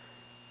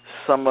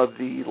some of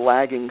the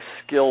lagging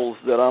skills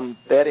that I'm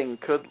betting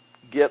could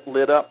get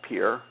lit up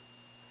here.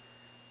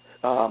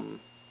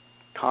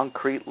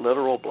 Concrete,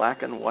 literal,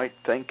 black and white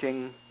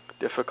thinking,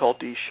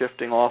 difficulty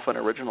shifting off an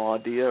original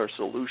idea or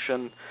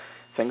solution,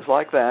 things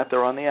like that.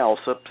 They're on the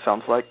ALSUP.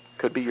 Sounds like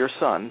could be your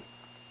son.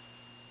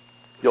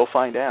 You'll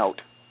find out.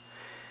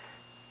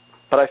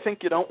 But I think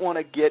you don't want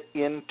to get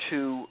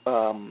into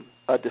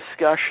a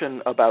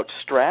discussion about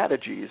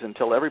strategies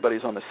until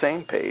everybody's on the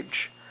same page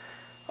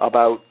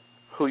about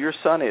who your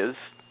son is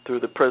through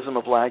the prism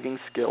of lagging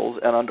skills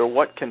and under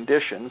what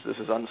conditions, this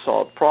is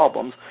unsolved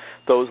problems,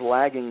 those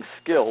lagging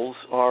skills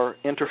are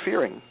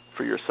interfering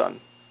for your son.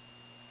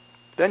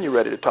 Then you're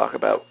ready to talk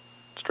about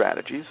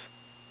strategies.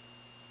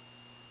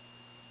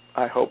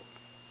 I hope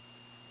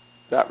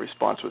that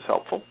response was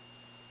helpful.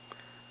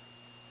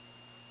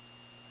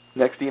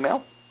 Next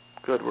email.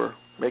 Good, we're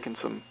making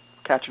some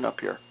catching up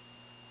here.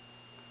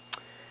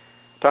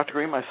 Dr.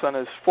 Green, my son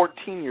is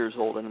 14 years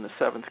old and in the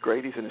 7th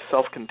grade. He's in a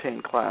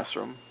self-contained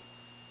classroom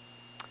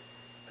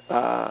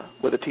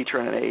with a teacher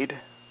and an aide.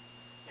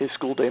 His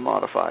school day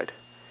modified.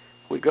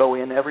 We go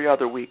in every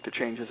other week to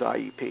change his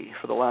IEP.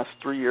 For the last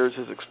 3 years,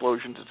 his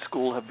explosions at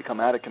school have become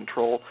out of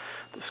control.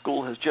 The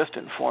school has just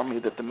informed me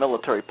that the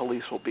military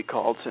police will be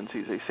called since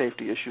he's a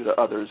safety issue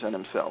to others and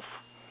himself.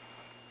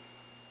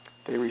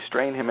 They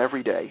restrain him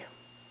every day,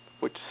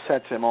 which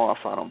sets him off.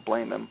 I don't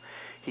blame him.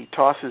 He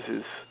tosses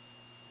his...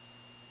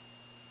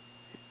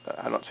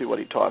 I don't see what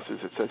he tosses.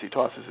 It says he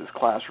tosses his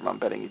classroom. I'm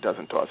betting he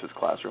doesn't toss his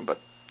classroom, but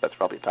that's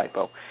probably a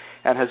typo.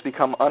 And has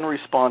become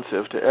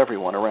unresponsive to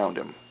everyone around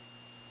him.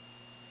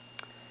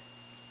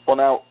 Well,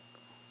 now,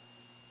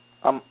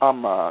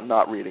 I'm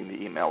not reading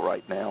the email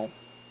right now,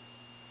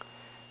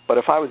 but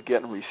if I was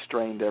getting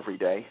restrained every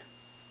day,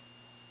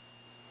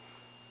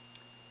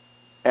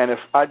 and if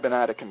I'd been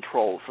out of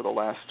control for the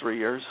last 3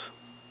 years,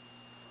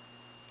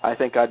 I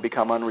think I'd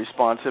become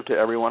unresponsive to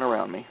everyone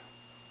around me.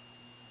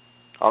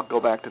 I'll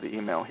go back to the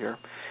email here.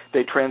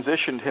 They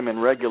transitioned him in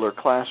regular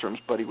classrooms,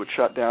 but he would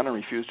shut down and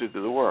refuse to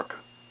do the work.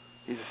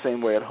 He's the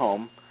same way at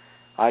home.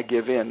 I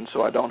give in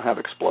so I don't have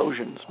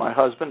explosions. My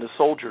husband, a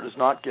soldier, does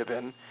not give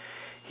in.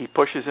 He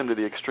pushes him to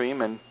the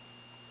extreme and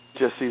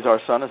just sees our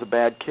son as a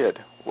bad kid.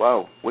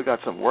 Whoa, we got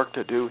some work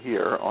to do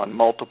here on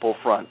multiple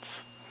fronts.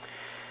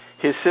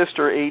 His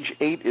sister, age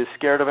 8, is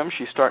scared of him.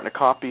 She's starting to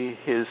copy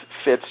his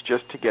fits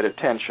just to get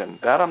attention.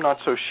 That I'm not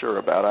so sure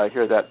about. I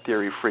hear that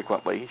theory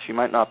frequently. She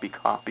might not be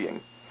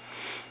copying.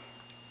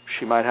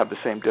 She might have the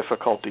same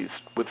difficulties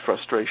with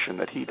frustration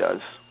that he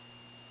does.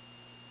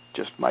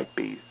 Just might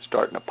be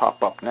starting to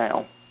pop up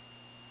now.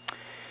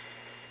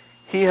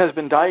 He has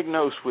been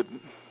diagnosed with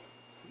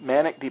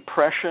manic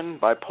depression,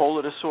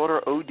 bipolar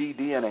disorder, ODD,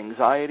 and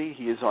anxiety.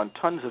 He is on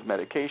tons of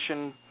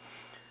medication,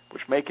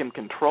 which make him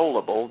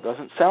controllable.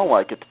 Doesn't sound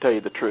like it, to tell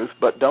you the truth,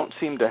 but don't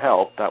seem to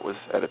help. That was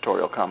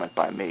editorial comment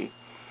by me.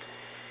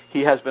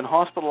 He has been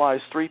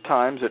hospitalized 3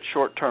 times at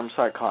short-term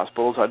psych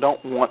hospitals. I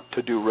don't want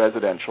to do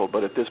residential,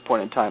 but at this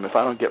point in time, if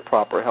I don't get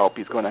proper help,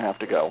 he's going to have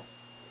to go.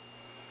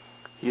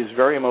 He is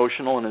very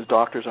emotional, and his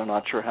doctors are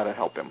not sure how to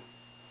help him.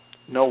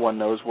 No one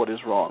knows what is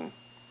wrong.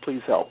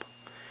 Please help.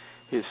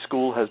 His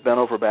school has bent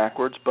over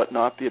backwards, but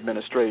not the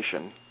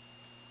administration.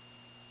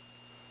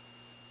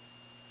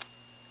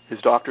 His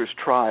doctors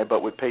try,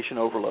 but with patient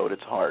overload,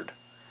 it's hard.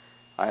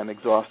 I am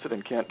exhausted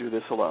and can't do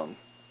this alone.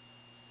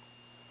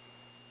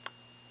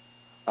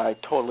 I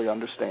totally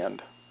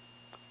understand.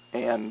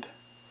 And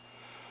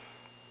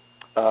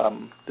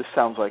this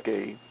sounds like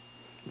a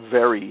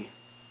very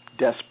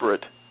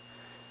desperate,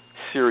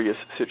 serious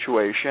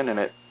situation, and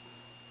it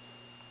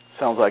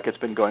sounds like it's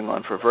been going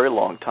on for a very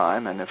long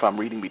time, and if I'm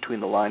reading between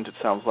the lines, it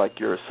sounds like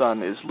your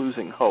son is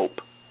losing hope.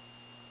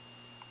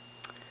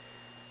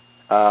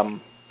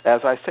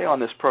 As I say on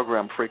this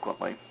program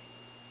frequently,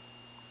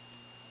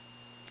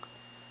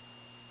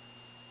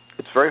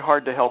 it's very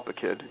hard to help a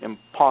kid,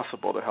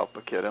 impossible to help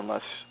a kid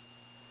unless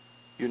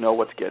you know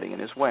what's getting in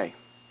his way.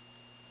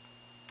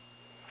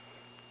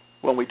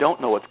 When we don't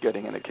know what's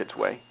getting in a kid's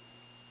way,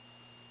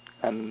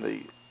 and the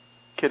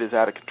kid is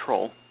out of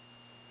control,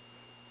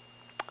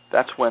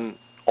 that's when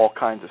all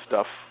kinds of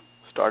stuff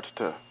starts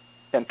to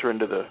enter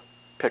into the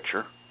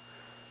picture.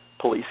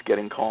 Police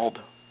getting called,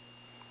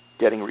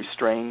 getting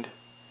restrained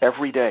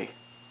every day.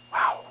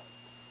 Wow.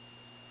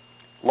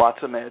 Lots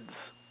of meds,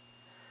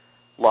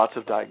 lots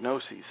of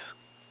diagnoses.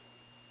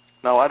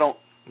 Now, I don't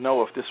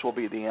know if this will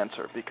be the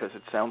answer because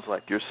it sounds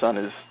like your son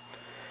is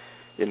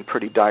in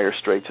pretty dire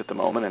straits at the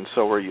moment, and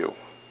so are you.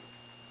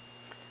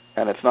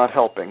 And it's not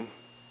helping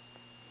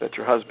that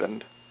your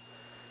husband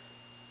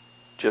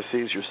just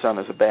sees your son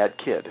as a bad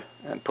kid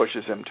and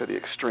pushes him to the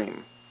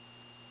extreme.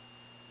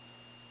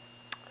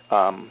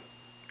 And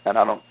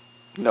I don't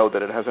know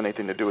that it has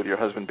anything to do with your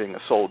husband being a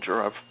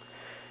soldier. I've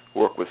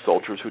worked with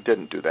soldiers who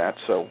didn't do that,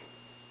 so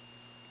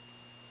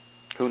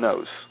who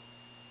knows?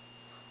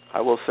 I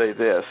will say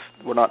this,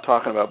 we're not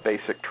talking about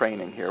basic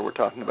training here. We're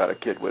talking about a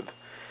kid with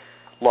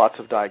lots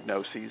of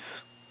diagnoses,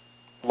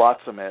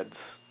 lots of meds,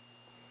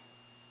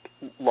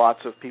 lots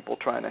of people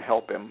trying to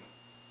help him,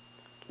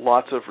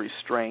 lots of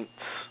restraints,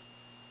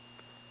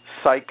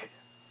 psych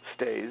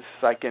stays,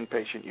 psych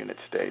inpatient unit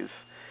stays.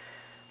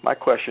 My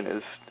question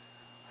is,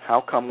 how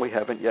come we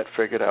haven't yet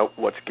figured out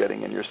what's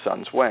getting in your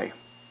son's way?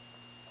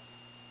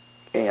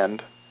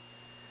 And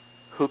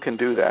who can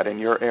do that in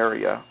your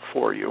area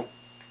for you?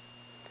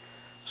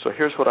 So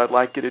here's what I'd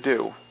like you to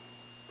do.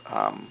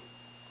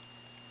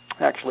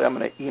 Actually, I'm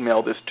going to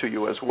email this to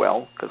you as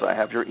well because I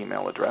have your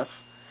email address.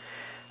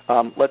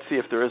 Let's see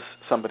if there is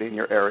somebody in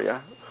your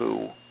area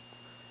who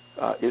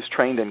is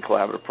trained in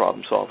collaborative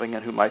problem solving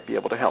and who might be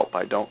able to help.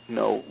 I don't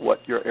know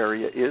what your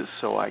area is,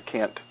 so I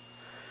can't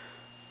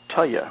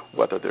tell you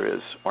whether there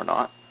is or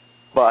not.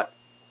 But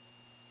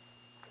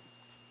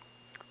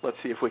let's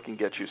see if we can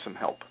get you some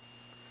help.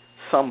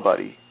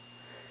 Somebody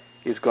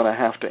is going to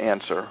have to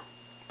answer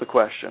the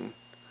question,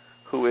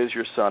 who is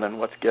your son and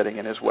what's getting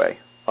in his way?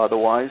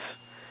 Otherwise,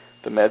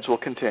 the meds will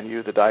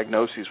continue, the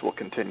diagnoses will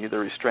continue, the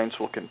restraints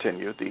will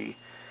continue, the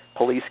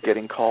Police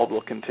getting called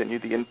will continue.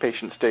 The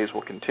inpatient stays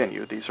will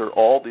continue. These are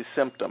all the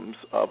symptoms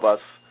of us,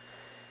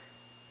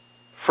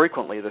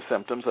 frequently the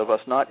symptoms of us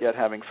not yet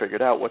having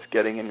figured out what's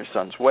getting in your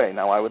son's way.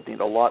 Now, I would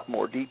need a lot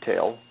more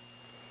detail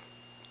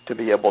to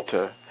be able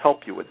to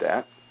help you with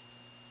that,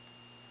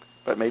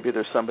 but maybe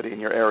there's somebody in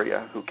your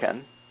area who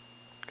can,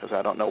 because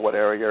I don't know what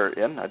area you're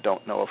in. I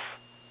don't know if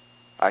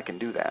I can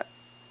do that,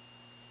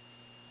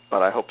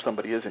 but I hope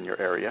somebody is in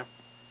your area.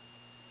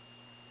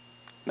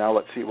 Now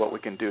let's see what we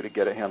can do to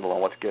get a handle on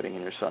what's getting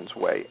in your son's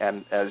way.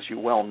 And as you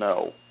well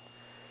know,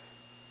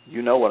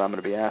 you know what I'm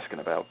going to be asking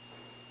about.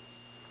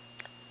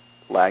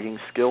 Lagging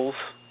skills,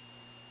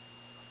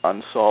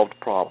 unsolved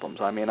problems.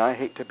 I mean, I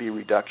hate to be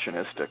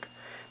reductionistic.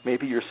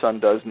 Maybe your son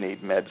does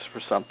need meds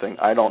for something.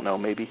 I don't know.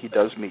 Maybe he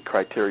does meet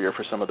criteria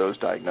for some of those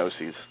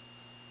diagnoses.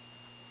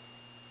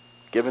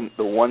 Given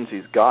the ones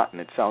he's gotten,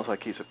 it sounds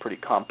like he's a pretty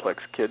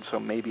complex kid, so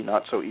maybe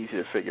not so easy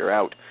to figure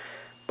out.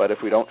 But if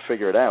we don't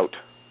figure it out,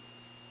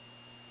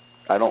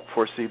 I don't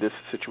foresee this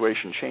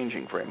situation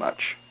changing very much.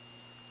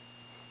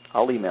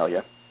 I'll email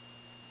you.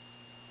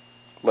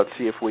 Let's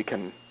see if we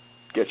can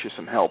get you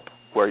some help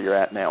where you're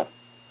at now.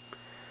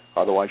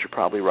 Otherwise, you're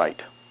probably right.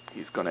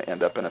 He's going to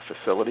end up in a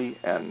facility,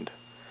 and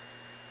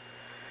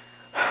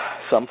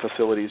some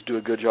facilities do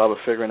a good job of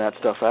figuring that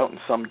stuff out, and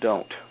some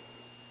don't.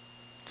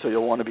 So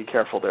you'll want to be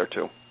careful there,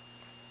 too.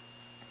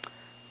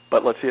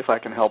 But let's see if I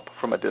can help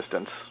from a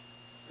distance,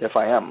 if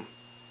I am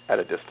at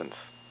a distance.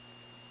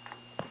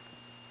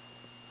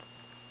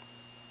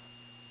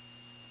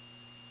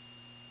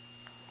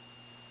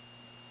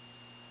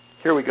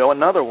 Here we go,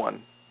 another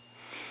one.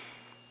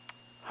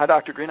 Hi,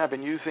 Dr. Green. I've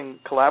been using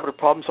collaborative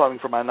problem solving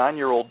for my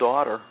 9-year-old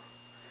daughter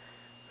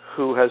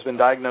who has been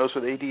diagnosed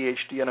with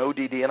ADHD and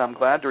ODD, and I'm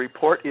glad to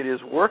report it is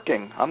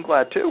working. I'm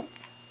glad, too.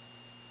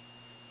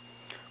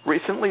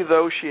 Recently,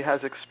 though, she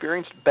has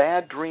experienced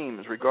bad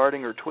dreams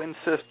regarding her twin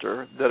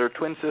sister,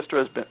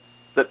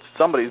 that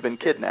somebody's been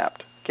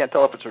kidnapped. Can't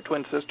tell if it's her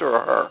twin sister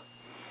or her.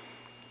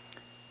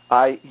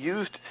 I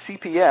used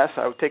CPS,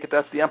 I would take it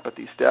that's the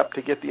empathy step,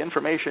 to get the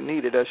information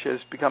needed as she has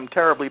become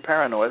terribly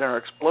paranoid and her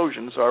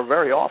explosions are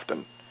very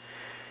often.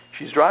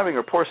 She's driving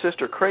her poor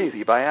sister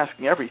crazy by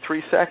asking every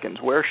 3 seconds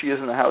where she is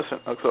in the house.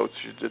 So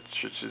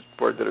she's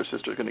worried that her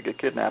sister is going to get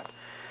kidnapped.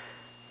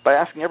 By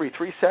asking every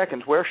 3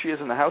 seconds where she is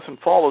in the house and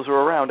follows her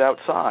around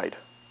outside.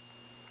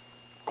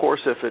 Of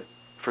course, if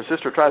her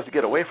sister tries to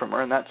get away from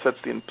her, and that sets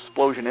the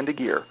explosion into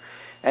gear.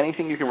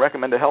 Anything you can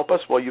recommend to help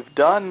us? Well, you've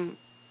done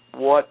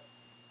what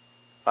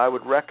I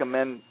would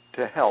recommend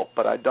to help,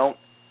 but I don't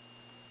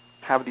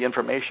have the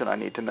information I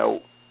need to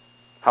know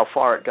how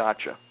far it got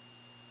you.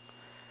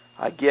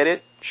 I get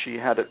it. She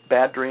had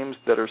bad dreams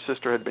that her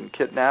sister had been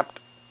kidnapped.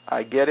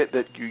 I get it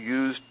that you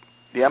used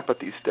the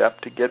empathy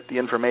step to get the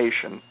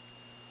information.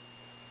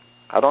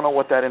 I don't know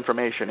what that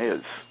information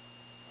is.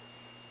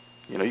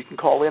 You know, you can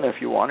call in if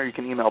you want, or you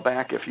can email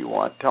back if you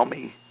want. Tell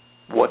me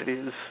what it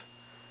is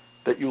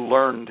that you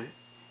learned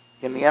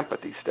in the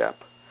empathy step.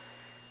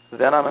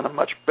 Then I'm in a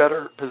much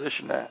better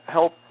position to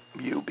help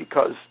you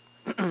because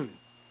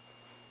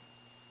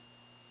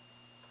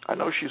I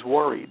know she's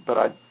worried, but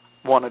I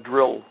want to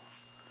drill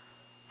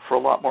for a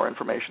lot more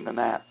information than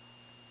that.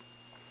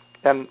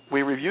 And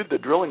we reviewed the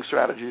drilling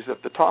strategies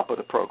at the top of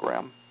the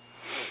program.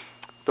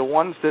 The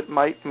ones that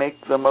might make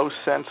the most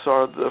sense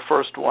are the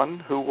first one,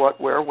 who, what,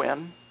 where,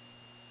 when.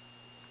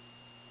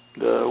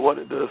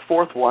 The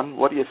fourth one,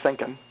 what are you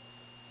thinking?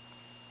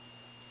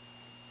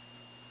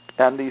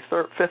 And the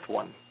fifth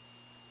one,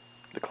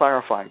 the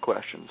clarifying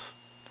questions.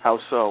 How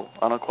so?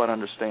 I don't quite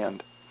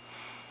understand.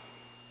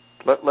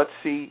 Let's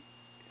see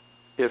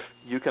if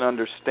you can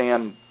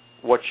understand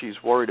what she's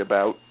worried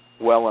about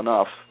well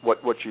enough,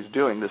 what she's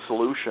doing. The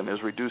solution is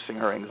reducing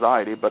her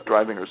anxiety but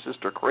driving her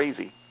sister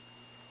crazy.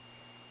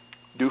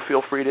 Do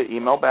feel free to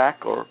email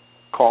back or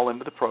call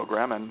into the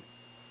program, and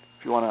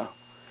if you want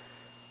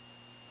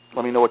to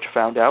let me know what you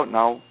found out,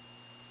 and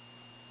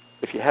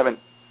if you haven't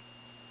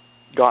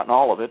gotten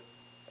all of it,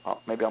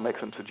 maybe I'll make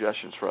some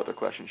suggestions for other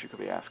questions you could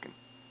be asking.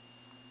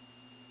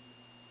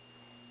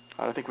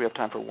 I think we have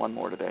time for one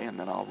more today, and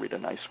then I'll read a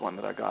nice one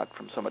that I got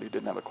from somebody who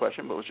didn't have a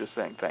question but was just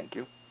saying thank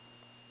you.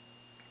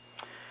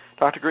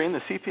 Dr. Green, the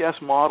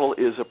CPS model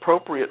is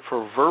appropriate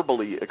for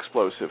verbally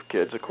explosive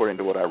kids, according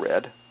to what I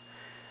read.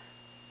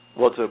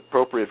 Well, it's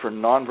appropriate for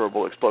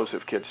nonverbal explosive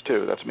kids,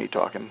 too. That's me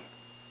talking.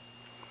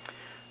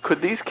 Could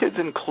these kids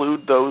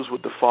include those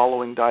with the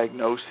following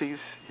diagnoses?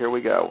 Here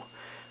we go.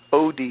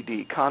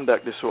 ODD,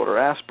 conduct disorder,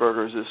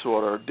 Asperger's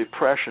disorder,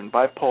 depression,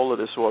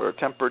 bipolar disorder,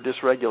 temper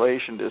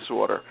dysregulation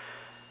disorder.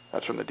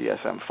 That's from the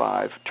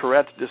DSM-5.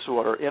 Tourette's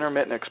disorder,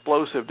 intermittent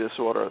explosive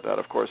disorder. That,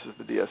 of course, is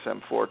the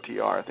DSM-4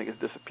 TR. I think it's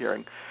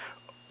disappearing.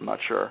 I'm not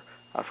sure.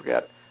 I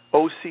forget.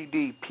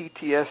 OCD,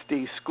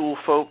 PTSD, school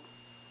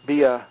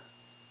phobia,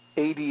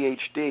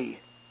 ADHD.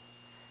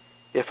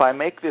 If I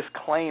make this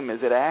claim, is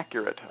it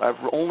accurate? I've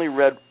only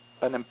read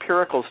an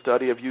empirical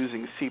study of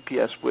using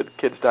CPS with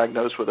kids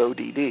diagnosed with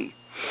ODD.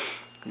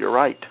 You're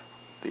right.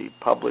 The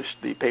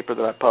paper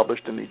that I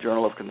published in the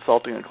Journal of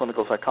Consulting and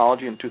Clinical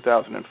Psychology in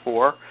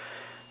 2004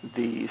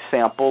 the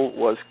sample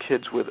was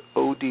kids with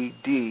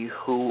ODD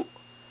who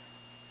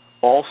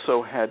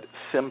also had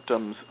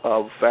symptoms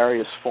of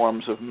various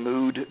forms of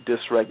mood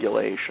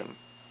dysregulation.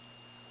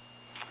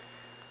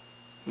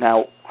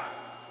 Now,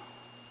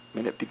 I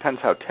mean, it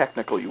depends how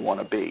technical you want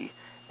to be.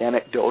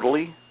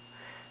 Anecdotally,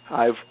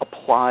 I've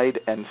applied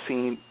and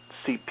seen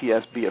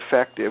CPS be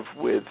effective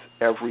with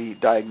every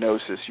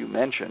diagnosis you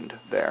mentioned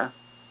there.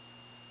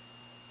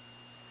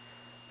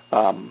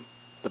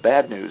 The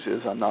bad news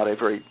is I'm not a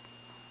very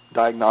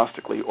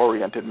diagnostically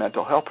oriented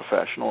mental health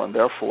professional, and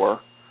therefore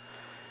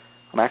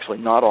I'm actually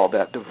not all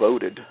that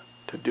devoted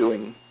to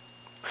doing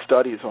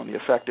studies on the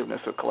effectiveness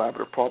of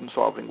collaborative problem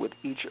solving with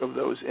each of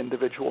those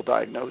individual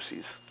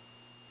diagnoses.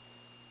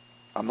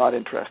 I'm not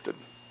interested.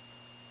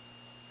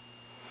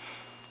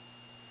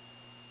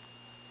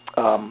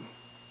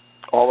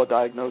 All a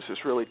diagnosis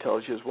really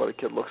tells you is what a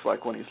kid looks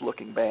like when he's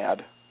looking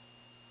bad.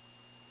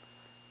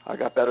 I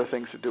got better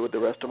things to do with the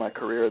rest of my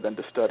career than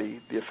to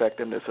study the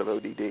effectiveness of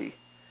ODD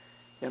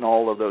in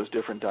all of those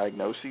different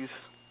diagnoses,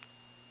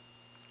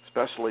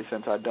 especially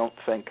since I don't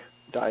think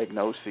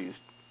diagnoses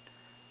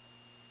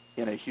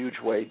in a huge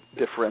way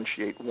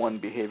differentiate one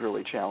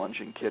behaviorally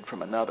challenging kid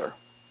from another.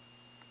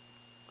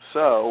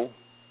 So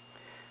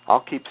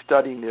I'll keep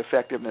studying the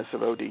effectiveness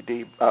of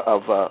ODD,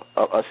 of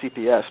a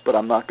CPS, but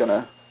I'm not going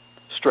to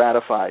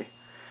stratify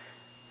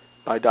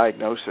by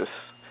diagnosis.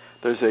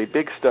 There's a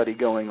big study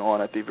going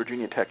on at the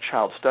Virginia Tech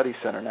Child Study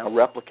Center now,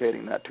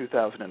 replicating that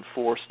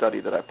 2004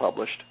 study that I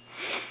published.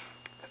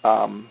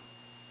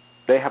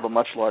 They have a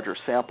much larger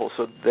sample,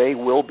 so they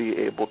will be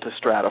able to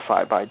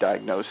stratify by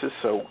diagnosis,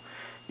 so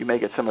you may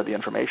get some of the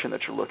information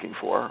that you're looking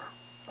for.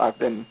 I've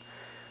been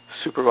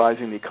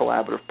supervising the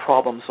collaborative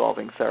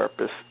problem-solving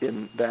therapists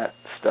in that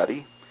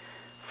study.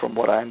 From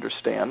what I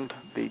understand,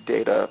 the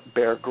data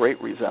bear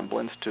great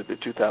resemblance to the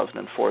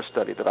 2004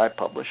 study that I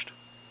published.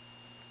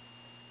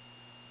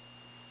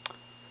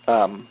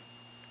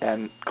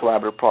 And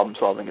collaborative problem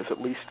solving is at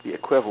least the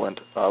equivalent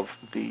of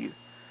the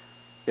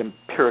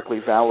empirically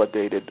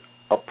validated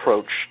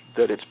approach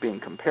that it's being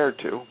compared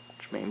to,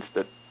 which means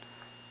that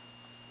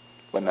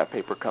when that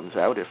paper comes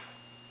out, if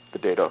the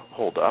data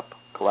hold up,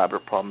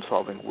 collaborative problem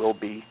solving will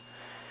be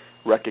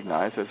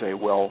recognized as a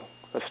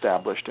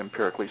well-established,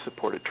 empirically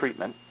supported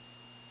treatment,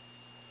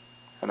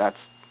 and that's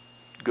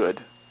good.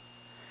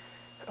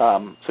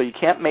 So you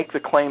can't make the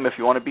claim if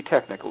you want to be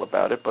technical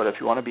about it, but if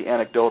you want to be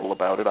anecdotal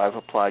about it, I've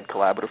applied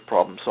collaborative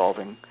problem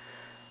solving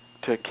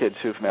to kids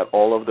who've met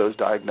all of those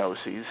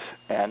diagnoses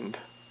and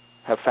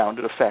have found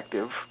it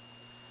effective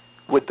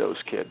with those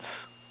kids.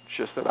 It's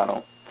just that I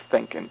don't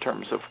think in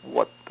terms of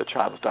what the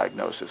child's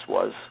diagnosis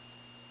was.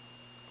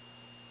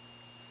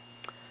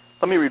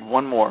 Let me read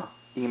one more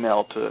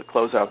email to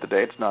close out the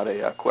day. It's not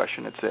a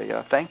question, it's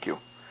a thank you.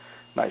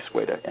 Nice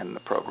way to end the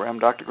program.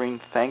 Dr.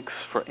 Green, thanks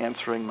for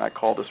answering my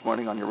call this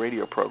morning on your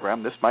radio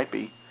program. This might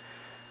be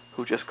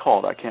who just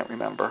called. I can't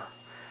remember.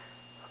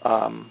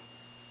 Finding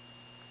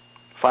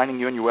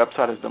you on your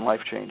website has been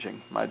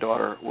life-changing. My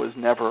daughter was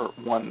never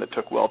one that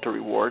took well to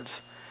rewards,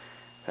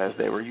 as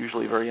they were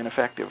usually very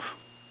ineffective.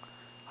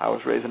 I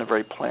was raised in a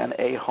very Plan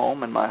A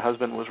home, and my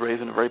husband was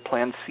raised in a very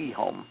Plan C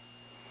home.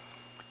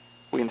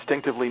 We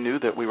instinctively knew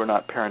that we were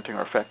not parenting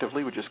her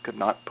effectively. We just could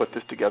not put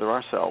this together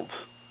ourselves.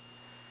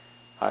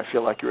 I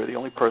feel like you're the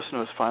only person who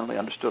has finally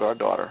understood our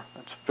daughter.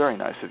 That's very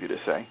nice of you to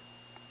say.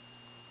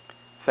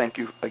 Thank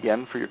you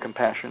again for your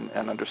compassion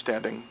and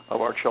understanding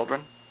of our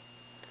children.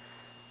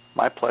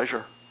 My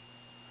pleasure.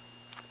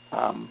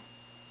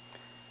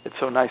 It's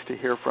so nice to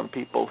hear from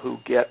people who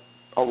get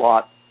a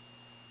lot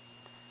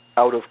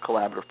out of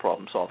collaborative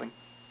problem solving.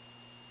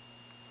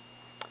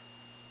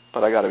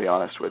 But I got to be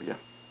honest with you.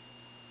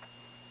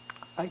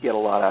 I get a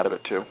lot out of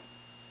it too.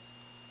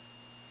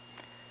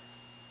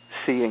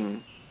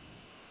 Seeing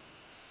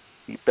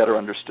be better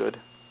understood,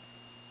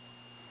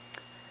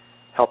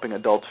 helping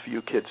adults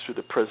view kids through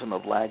the prism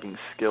of lagging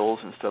skills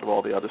instead of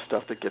all the other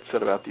stuff that gets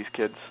said about these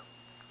kids,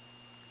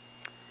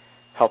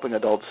 helping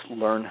adults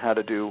learn how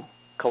to do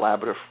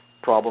collaborative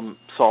problem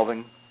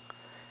solving,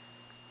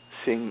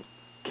 seeing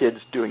kids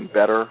doing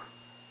better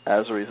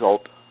as a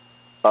result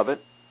of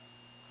it.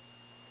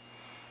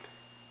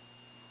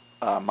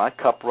 My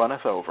cup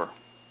runneth over.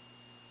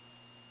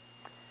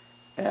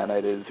 And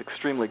it is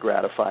extremely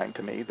gratifying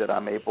to me that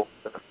I'm able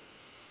to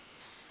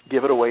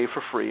give it away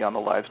for free on the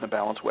Lives in a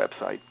Balance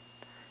website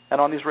and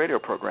on these radio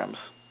programs.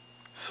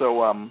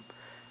 So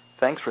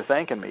thanks for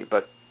thanking me,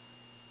 but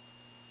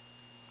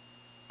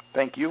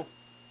thank you.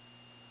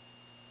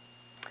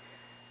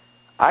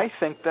 I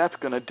think that's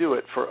going to do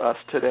it for us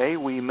today.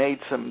 We made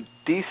some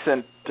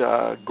decent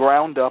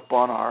ground up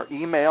on our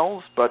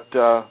emails, but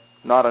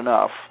not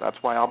enough. That's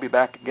why I'll be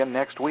back again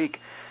next week,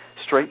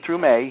 straight through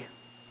May,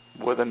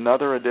 with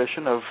another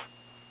edition of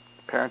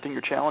Parenting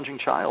Your Challenging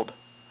Child.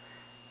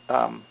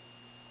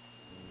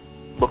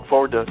 Look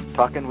forward to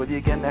talking with you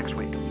again next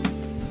week.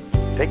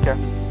 Take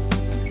care.